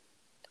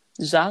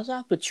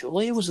Zaza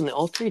Pachulia was in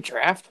the 03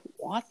 draft.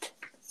 What?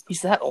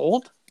 He's that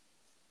old?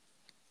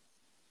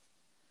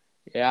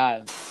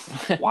 Yeah.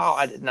 Wow,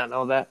 I did not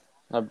know that.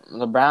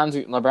 LeBron's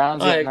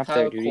getting up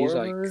there, dude. He's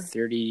like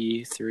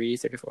 33,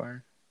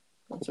 34.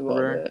 That's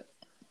about it.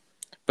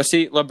 But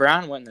see,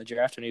 LeBron went in the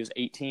draft when he was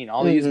 18.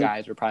 All these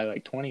guys were probably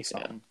like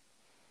 20-something. Yeah.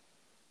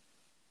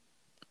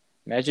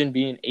 Imagine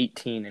being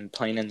 18 and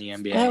playing in the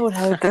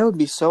NBA. That would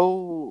be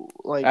so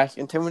like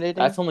intimidating.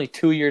 That's only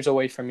 2 years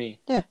away from me.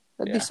 Yeah,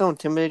 that'd be so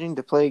intimidating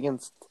to play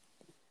against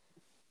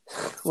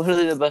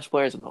literally the best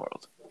players in the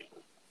world.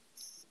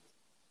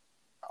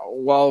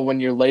 Well, when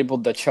you're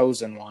labeled the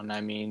chosen one,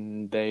 I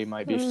mean, they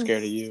might be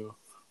scared of you.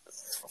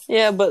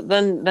 Yeah, but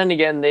then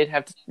again, you'd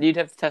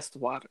have to test the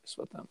waters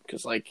with them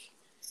because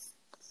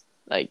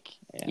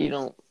you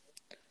don't.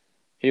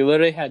 He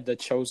literally had the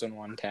chosen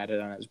one tatted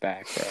on his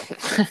back,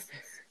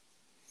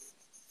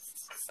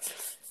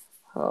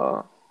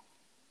 bro.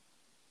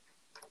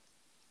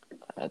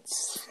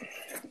 That's.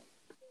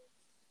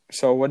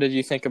 So, what did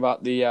you think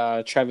about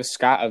the Travis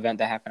Scott event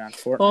that happened on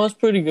Fortnite? Oh, it's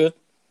pretty good.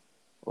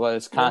 Well,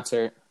 his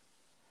concert.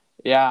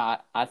 Yeah,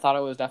 I thought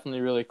it was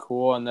definitely really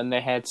cool. And then they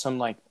had some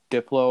like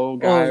Diplo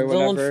guy or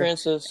whatever. Dylan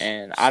Francis,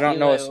 and I don't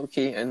know.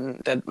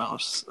 And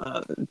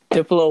Deadmau5.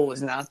 Diplo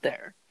was not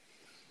there.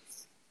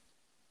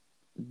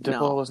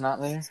 Diplo was not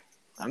there.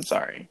 I'm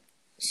sorry.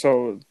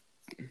 So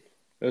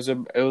it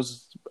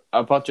was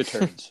a bunch of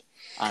turds,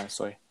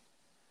 honestly.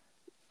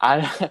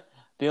 The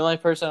only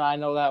person I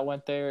know that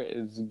went there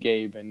is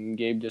Gabe, and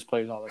Gabe just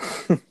plays all the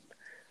time.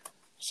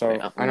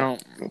 So I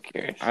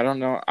don't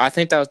know. I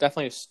think that was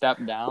definitely a step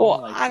down.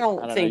 Well, I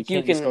don't think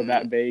you can go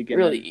that big and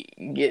really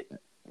get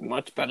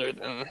much better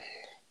than.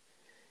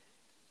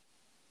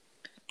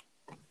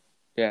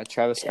 Yeah,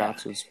 Travis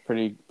Scott's was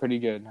pretty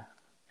good,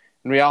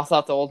 and we all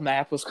thought the old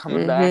map was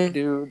coming back,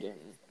 dude.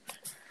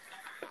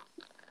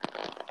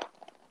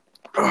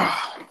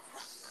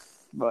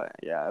 But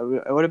yeah,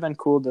 it would have been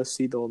cool to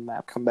see the old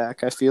map come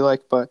back. I feel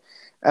like, but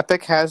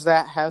Epic has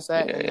that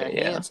in their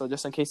hands, so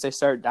just in case they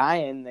start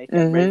dying, they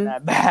can bring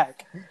that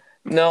back.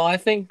 No, I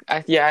think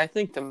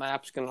the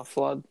map's gonna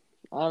flood,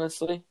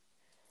 honestly,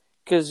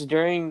 because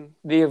during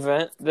the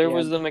event there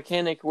was the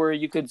mechanic where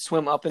you could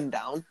swim up and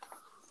down.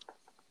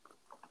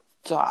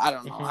 So I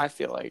don't know. I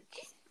feel like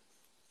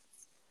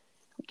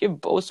give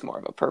boats more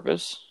of a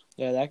purpose.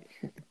 Yeah,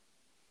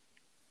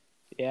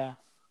 Yeah.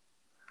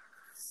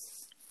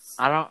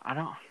 I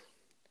don't.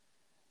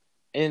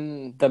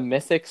 In the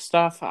Mythic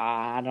stuff,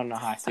 I don't know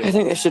how I feel. I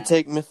think they should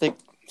take Mythic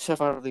stuff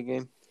out of the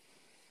game.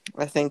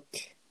 I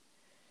think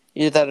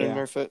Either that or Yeah.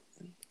 nerf it.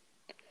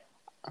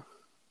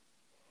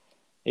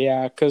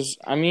 Yeah, because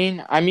I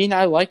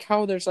like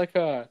how there's like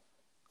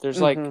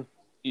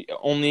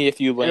only if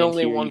you And land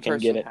only here one you can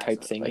get person it has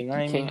type it. thing. Like, You know you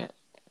what I mean? can't.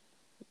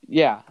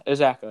 Yeah,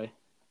 exactly.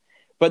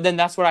 But then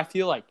that's what I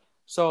feel like.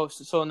 So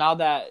now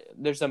that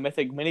there's a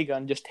mythic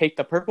minigun, just take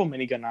the purple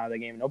minigun out of the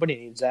game. Nobody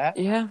needs that.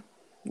 Yeah,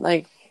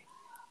 like,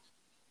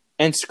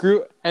 And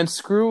screw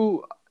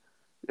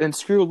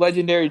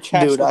legendary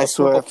chests dude, with I a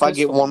swear, purple if I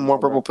get pistol one in more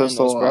those, purple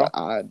pistol, bro.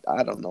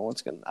 I don't know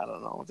what's gonna. I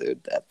don't know,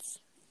 dude. That's.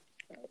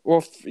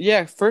 Well,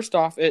 yeah. First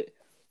off, you're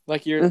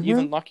Mm-hmm.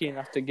 even lucky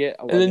enough to get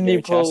a And then you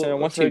legendary chest, and pull then a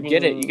once you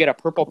get it, you friggin' get a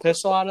purple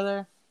pistol out of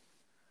there.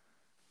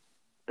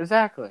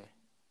 Exactly.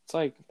 It's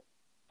like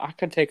I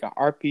could take a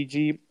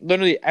RPG,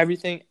 literally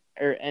everything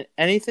or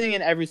anything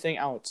and everything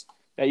else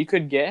that you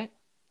could get.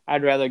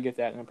 I'd rather get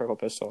that than a purple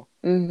pistol.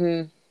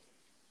 Mm-hmm.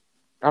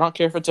 I don't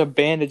care if it's a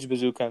bandage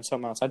bazooka and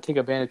something else. I'd take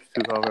a bandage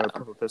bazooka over a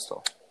purple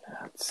pistol.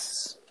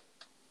 That's.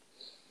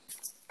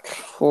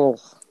 Oh,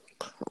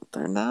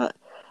 they're not.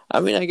 I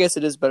mean, I guess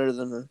it is better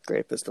than a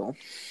gray pistol.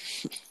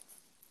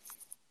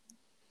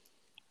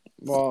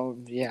 Well,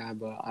 yeah,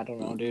 but I don't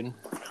know, dude.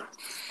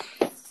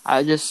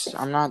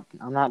 I'm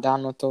not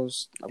down with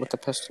the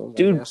pistols.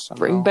 Dude, I guess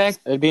bring back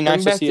it'd be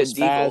nice to see the a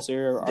spaz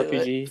Deagle. or Do it.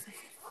 RPG.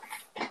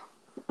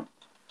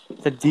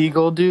 The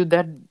Deagle, dude,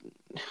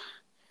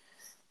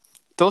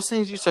 those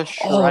things used to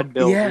shred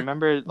builds. Yeah.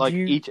 Remember, like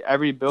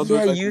every build Yeah,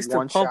 was like you used to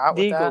one pump shot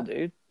with Deagle, that.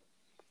 dude.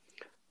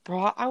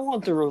 Bro, I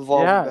want the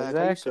revolver Yeah, back.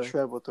 I used to exactly.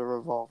 shred with the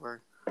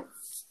revolver. I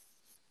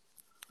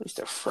used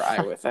to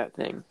fry with that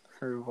thing.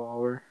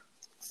 Revolver.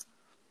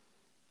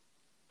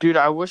 Dude,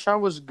 I wish I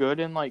was good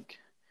in like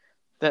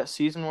that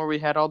season where we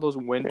had all those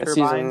wind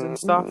turbines and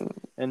stuff,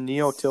 and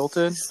Neo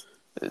tilted.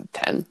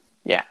 10?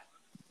 Yeah.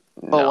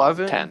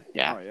 11? 10,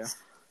 yeah. Oh, yeah.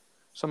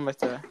 Something like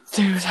that.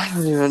 Dude, I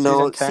don't even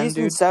know. Season 10,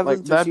 Season dude? 7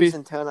 Like, to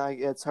Season 10,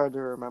 it's hard to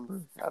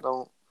remember. I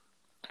don't...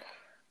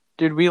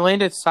 Dude, we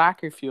landed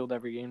soccer field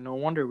every game. No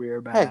wonder we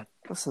were bad. Hey,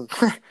 listen.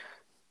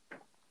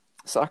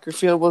 Soccer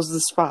field was the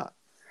spot.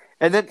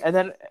 And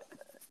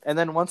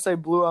then once they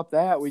blew up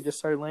that, we just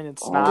started landing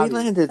snobby. Oh, we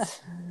landed...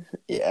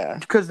 Yeah.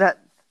 Because that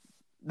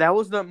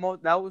was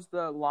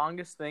the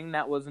longest thing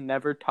that was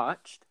never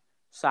touched.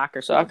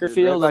 Soccer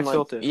field right and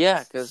tilted.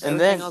 yeah, because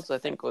everything else I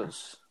think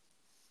was...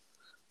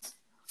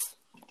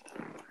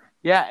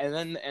 Yeah,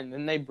 and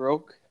then they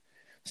broke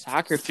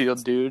soccer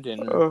field, dude,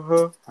 and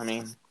I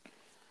mean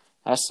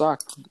that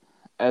sucked.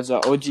 As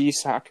a OG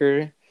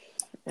soccer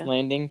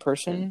landing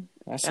person,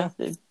 that sucked.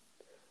 Dude.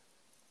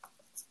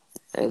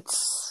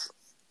 It's...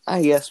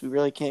 I guess we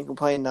really can't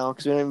complain now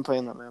because we don't even play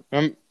on that map.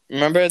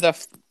 Remember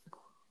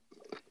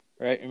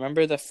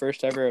the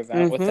first ever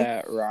event with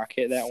that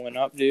rocket that went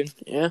up, dude?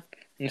 Yeah.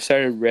 And it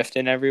started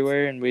rifting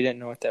everywhere, and we didn't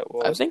know what that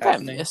was. I think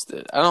happening. I missed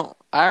it.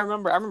 I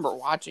remember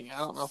watching it. I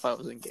don't know if I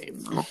was in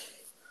game though.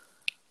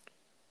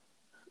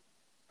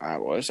 I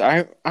was.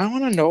 I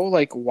want to know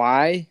like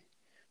why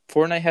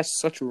Fortnite has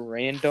such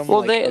random.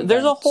 Well, like,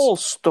 there's a whole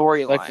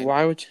storyline. Like,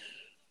 why would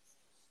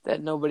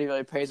that nobody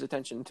really pays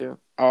attention to?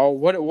 Oh,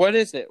 what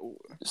is it?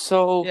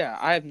 So yeah,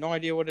 I have no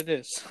idea what it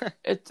is.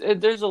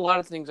 There's a lot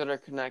of things that are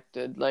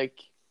connected. Like,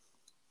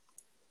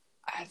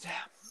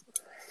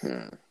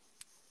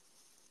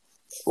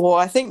 well,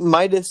 I think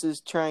Midas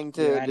is trying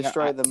to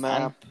destroy the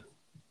map.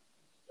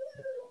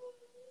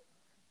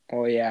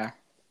 Oh yeah.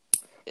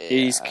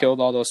 He's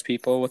killed all those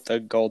people with the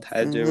gold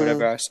heads or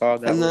whatever I saw.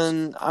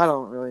 Then I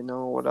don't really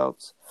know what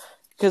else.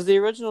 Because the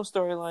original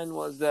storyline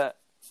was that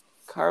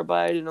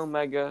Carbide and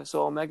Omega,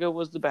 so Omega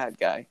was the bad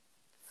guy.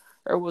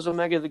 Or was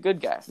Omega the good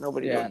guy?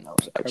 Nobody really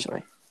knows,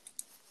 actually.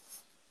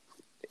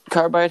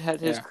 Carbide had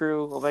his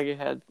crew, Omega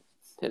had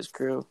his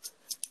crew.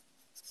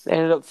 They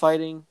ended up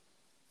fighting.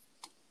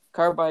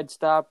 Carbide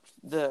stopped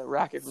the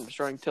rocket from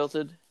destroying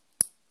Tilted.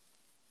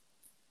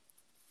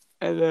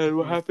 And then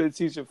what happened in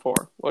Season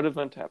 4? What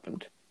event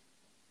happened?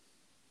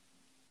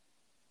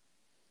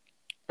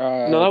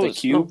 No, that was the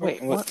cube. No,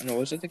 wait, what? No,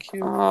 was it the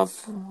cube?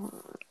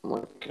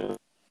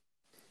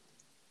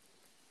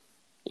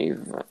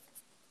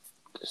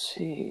 Let's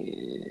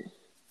see.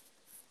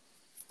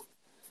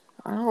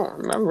 I don't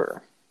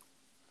remember.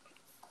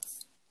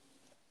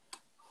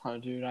 Oh,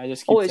 dude, I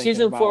just keep thinking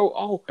Season about 4.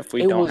 Oh, if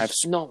we don't have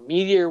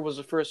Meteor was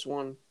the first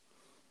one,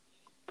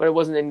 but it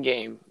wasn't in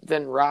game.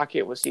 Then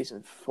Rocket was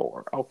Season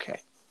 4. Okay.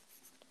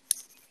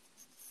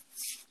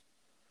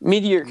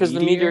 Meteor, because the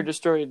Meteor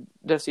destroyed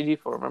Death CD4.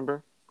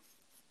 Remember?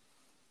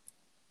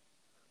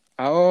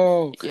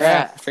 Oh, crap.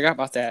 Yeah. I forgot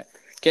about that.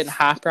 Getting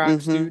hot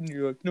rocks, dude. And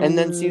you're like, no. And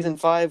then Season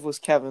 5 was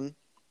Kevin,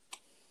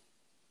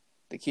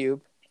 the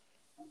cube.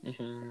 I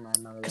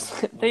remember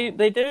that. They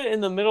did it in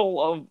the middle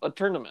of a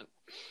tournament.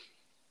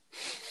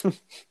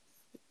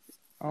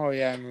 Oh,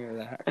 yeah, I remember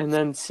that. And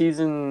then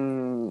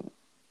Season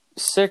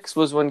 6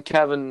 was when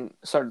Kevin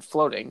started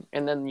floating.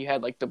 And then you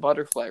had, like, the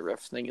butterfly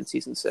rift thing in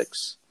Season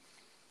 6.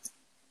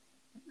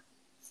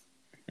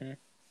 And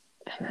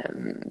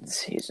then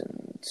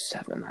Season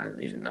 7, I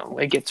don't even know.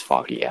 It gets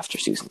foggy after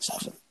Season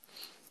 7.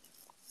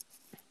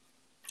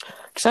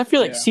 Because I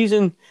feel like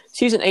season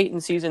 8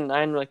 and season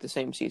 9 were like the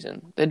same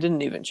season. They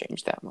didn't even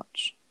change that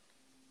much.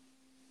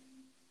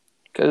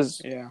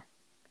 Because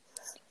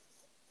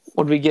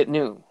what did we get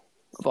new?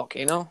 A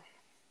volcano?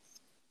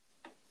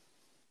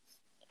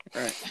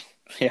 Right.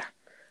 Yeah.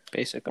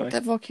 Basically. What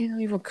that volcano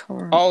even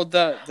cover? Oh,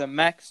 the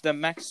mechs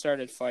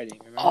started fighting,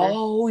 remember?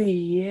 Oh,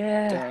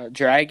 yeah. The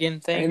dragon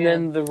thing. And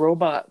then the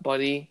robot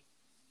buddy.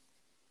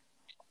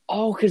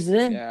 Oh, because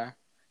then... Yeah.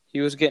 He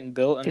was getting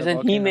built in the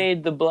volcano. Because then he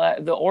made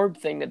the orb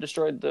thing that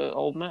destroyed the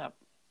old map.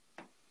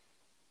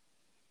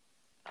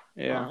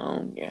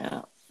 Yeah.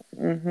 Yeah.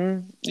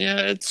 Mm-hmm. Yeah,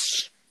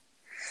 it's...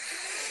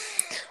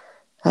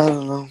 I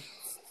don't know.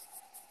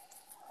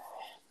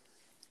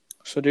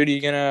 So, dude, are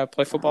you going to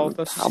play football with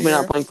us? I'll be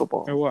not playing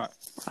football. Or what?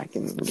 I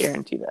can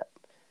guarantee that.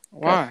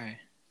 Why?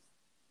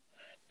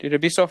 Dude, it'd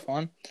be so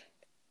fun.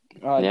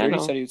 Dirty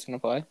said he was going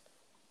to play.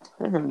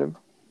 I heard him.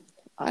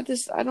 I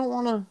don't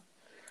want to...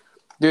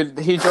 Dude,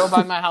 he drove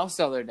by my house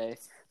the other day.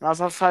 And I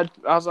was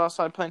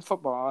outside playing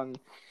football, and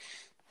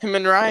him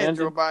and Ryan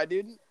drove by,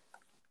 dude.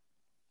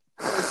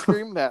 They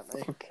screamed at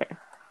me. Okay.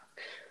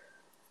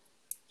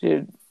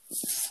 Dude,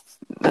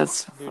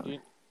 that's... Dude,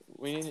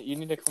 you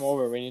need to come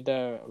over. We need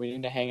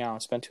to hang out.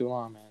 It's been too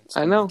long, man.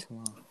 I know.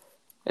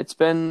 It's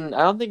been...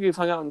 I don't think we've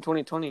hung out in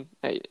 2020.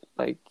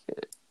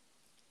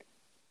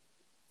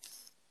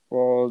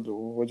 Well,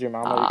 would your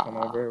mom let you come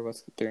over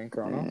during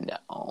Corona?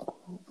 No,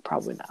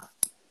 probably not.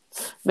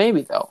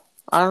 Maybe, though.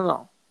 I don't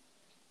know.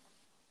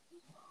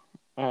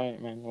 All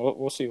right, man.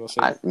 We'll see.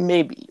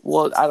 Maybe.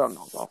 Well, I don't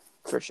know, though.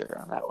 For sure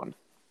on that one.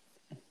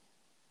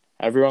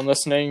 Everyone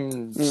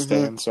listening,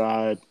 stay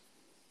inside.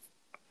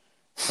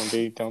 Don't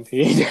be don't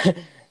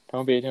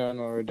be doing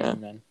what we're doing,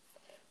 man.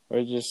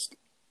 We're just...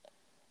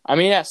 I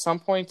mean, at some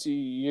point,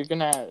 you're going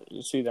to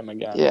see them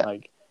again. Yeah.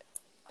 Like,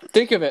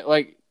 think of it.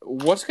 Like,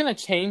 what's going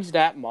to change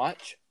that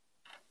much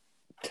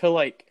to,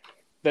 like,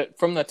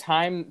 from the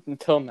time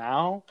until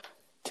now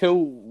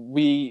till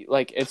we,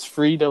 like, it's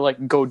free to,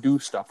 like, go do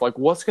stuff? Like,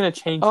 what's going to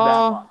change that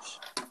much?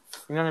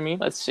 You know what I mean?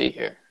 Let's see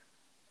here.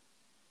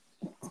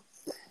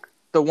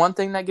 The one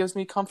thing that gives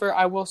me comfort,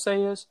 I will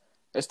say, is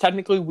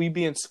technically we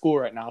be in school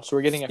right now, so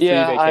we're getting a free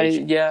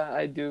vacation.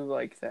 I do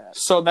like that.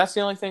 So that's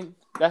the only thing.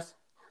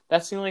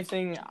 That's the only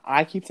thing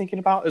I keep thinking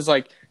about is,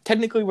 like,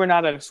 technically we're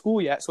not out of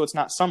school yet, so it's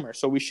not summer,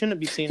 so we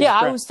shouldn't be seeing. Yeah,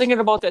 I was thinking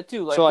about that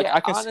too. Like, so, like, yeah,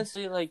 I can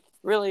honestly, like,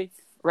 really,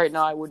 right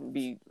now I wouldn't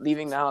be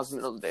leaving the house in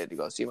the middle of the day to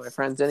go see my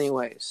friends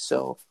anyways.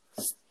 So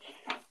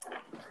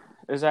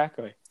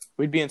exactly,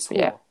 we'd be in school.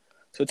 Yeah.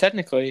 So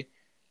technically,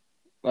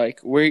 like,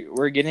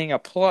 we're getting a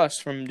plus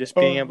from just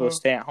being able to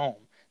stay at home.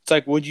 It's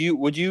like, would you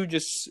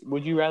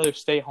rather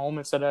stay home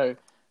instead of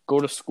go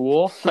to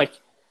school? Like,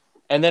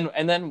 and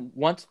then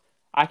once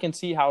I can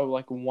see how,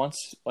 like,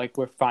 once, like,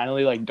 we're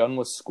finally, like, done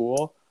with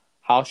school,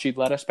 how she'd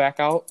let us back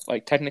out.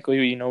 Like,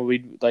 technically, you know,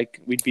 we'd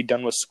be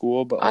done with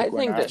school, but, like, I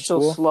think that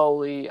she'll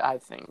slowly. I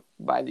think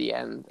by the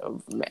end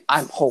of May,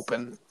 I'm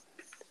hoping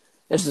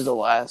this is the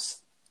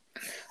last.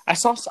 I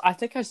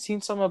think I've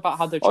seen something about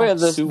how they're trying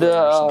to sue her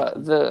or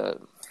something. The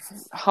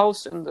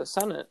House and the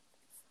Senate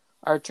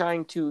are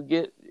trying to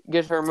get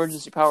her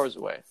emergency powers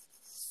away.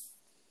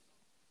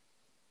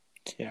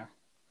 Yeah.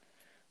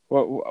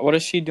 What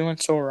is she doing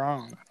so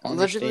wrong?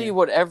 Literally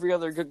what every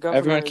other good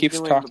government Everyone keeps is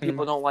doing, talking but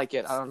people don't like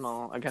it. I don't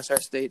know. I guess our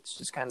state's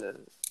just kind of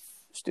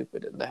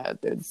stupid in the head,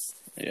 dude.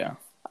 Yeah.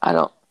 I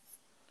don't...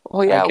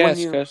 Well, yeah, I guess,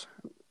 when you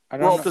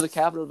roll up to the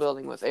Capitol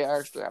building with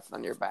AR strapped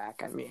on your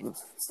back, I mean...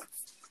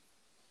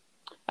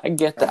 I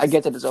get that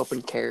it's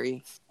open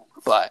carry,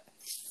 but...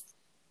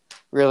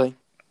 Really?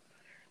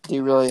 Do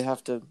you really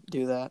have to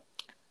do that?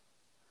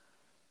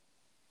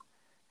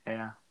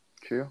 Yeah,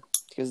 true.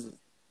 Because...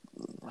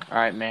 All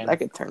right, man. That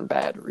could turn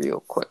bad real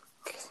quick.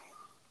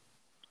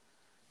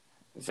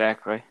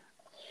 Exactly.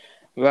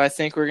 Well, I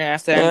think we're going to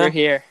have to end it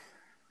here.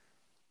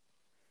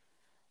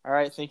 All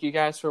right, thank you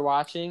guys for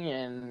watching,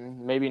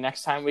 and maybe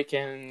next time we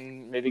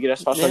can maybe get a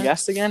special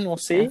guest again. We'll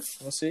see.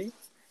 We'll see.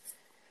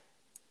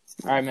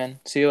 All right, man.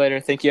 See you later.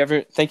 Thank you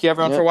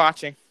everyone for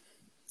watching.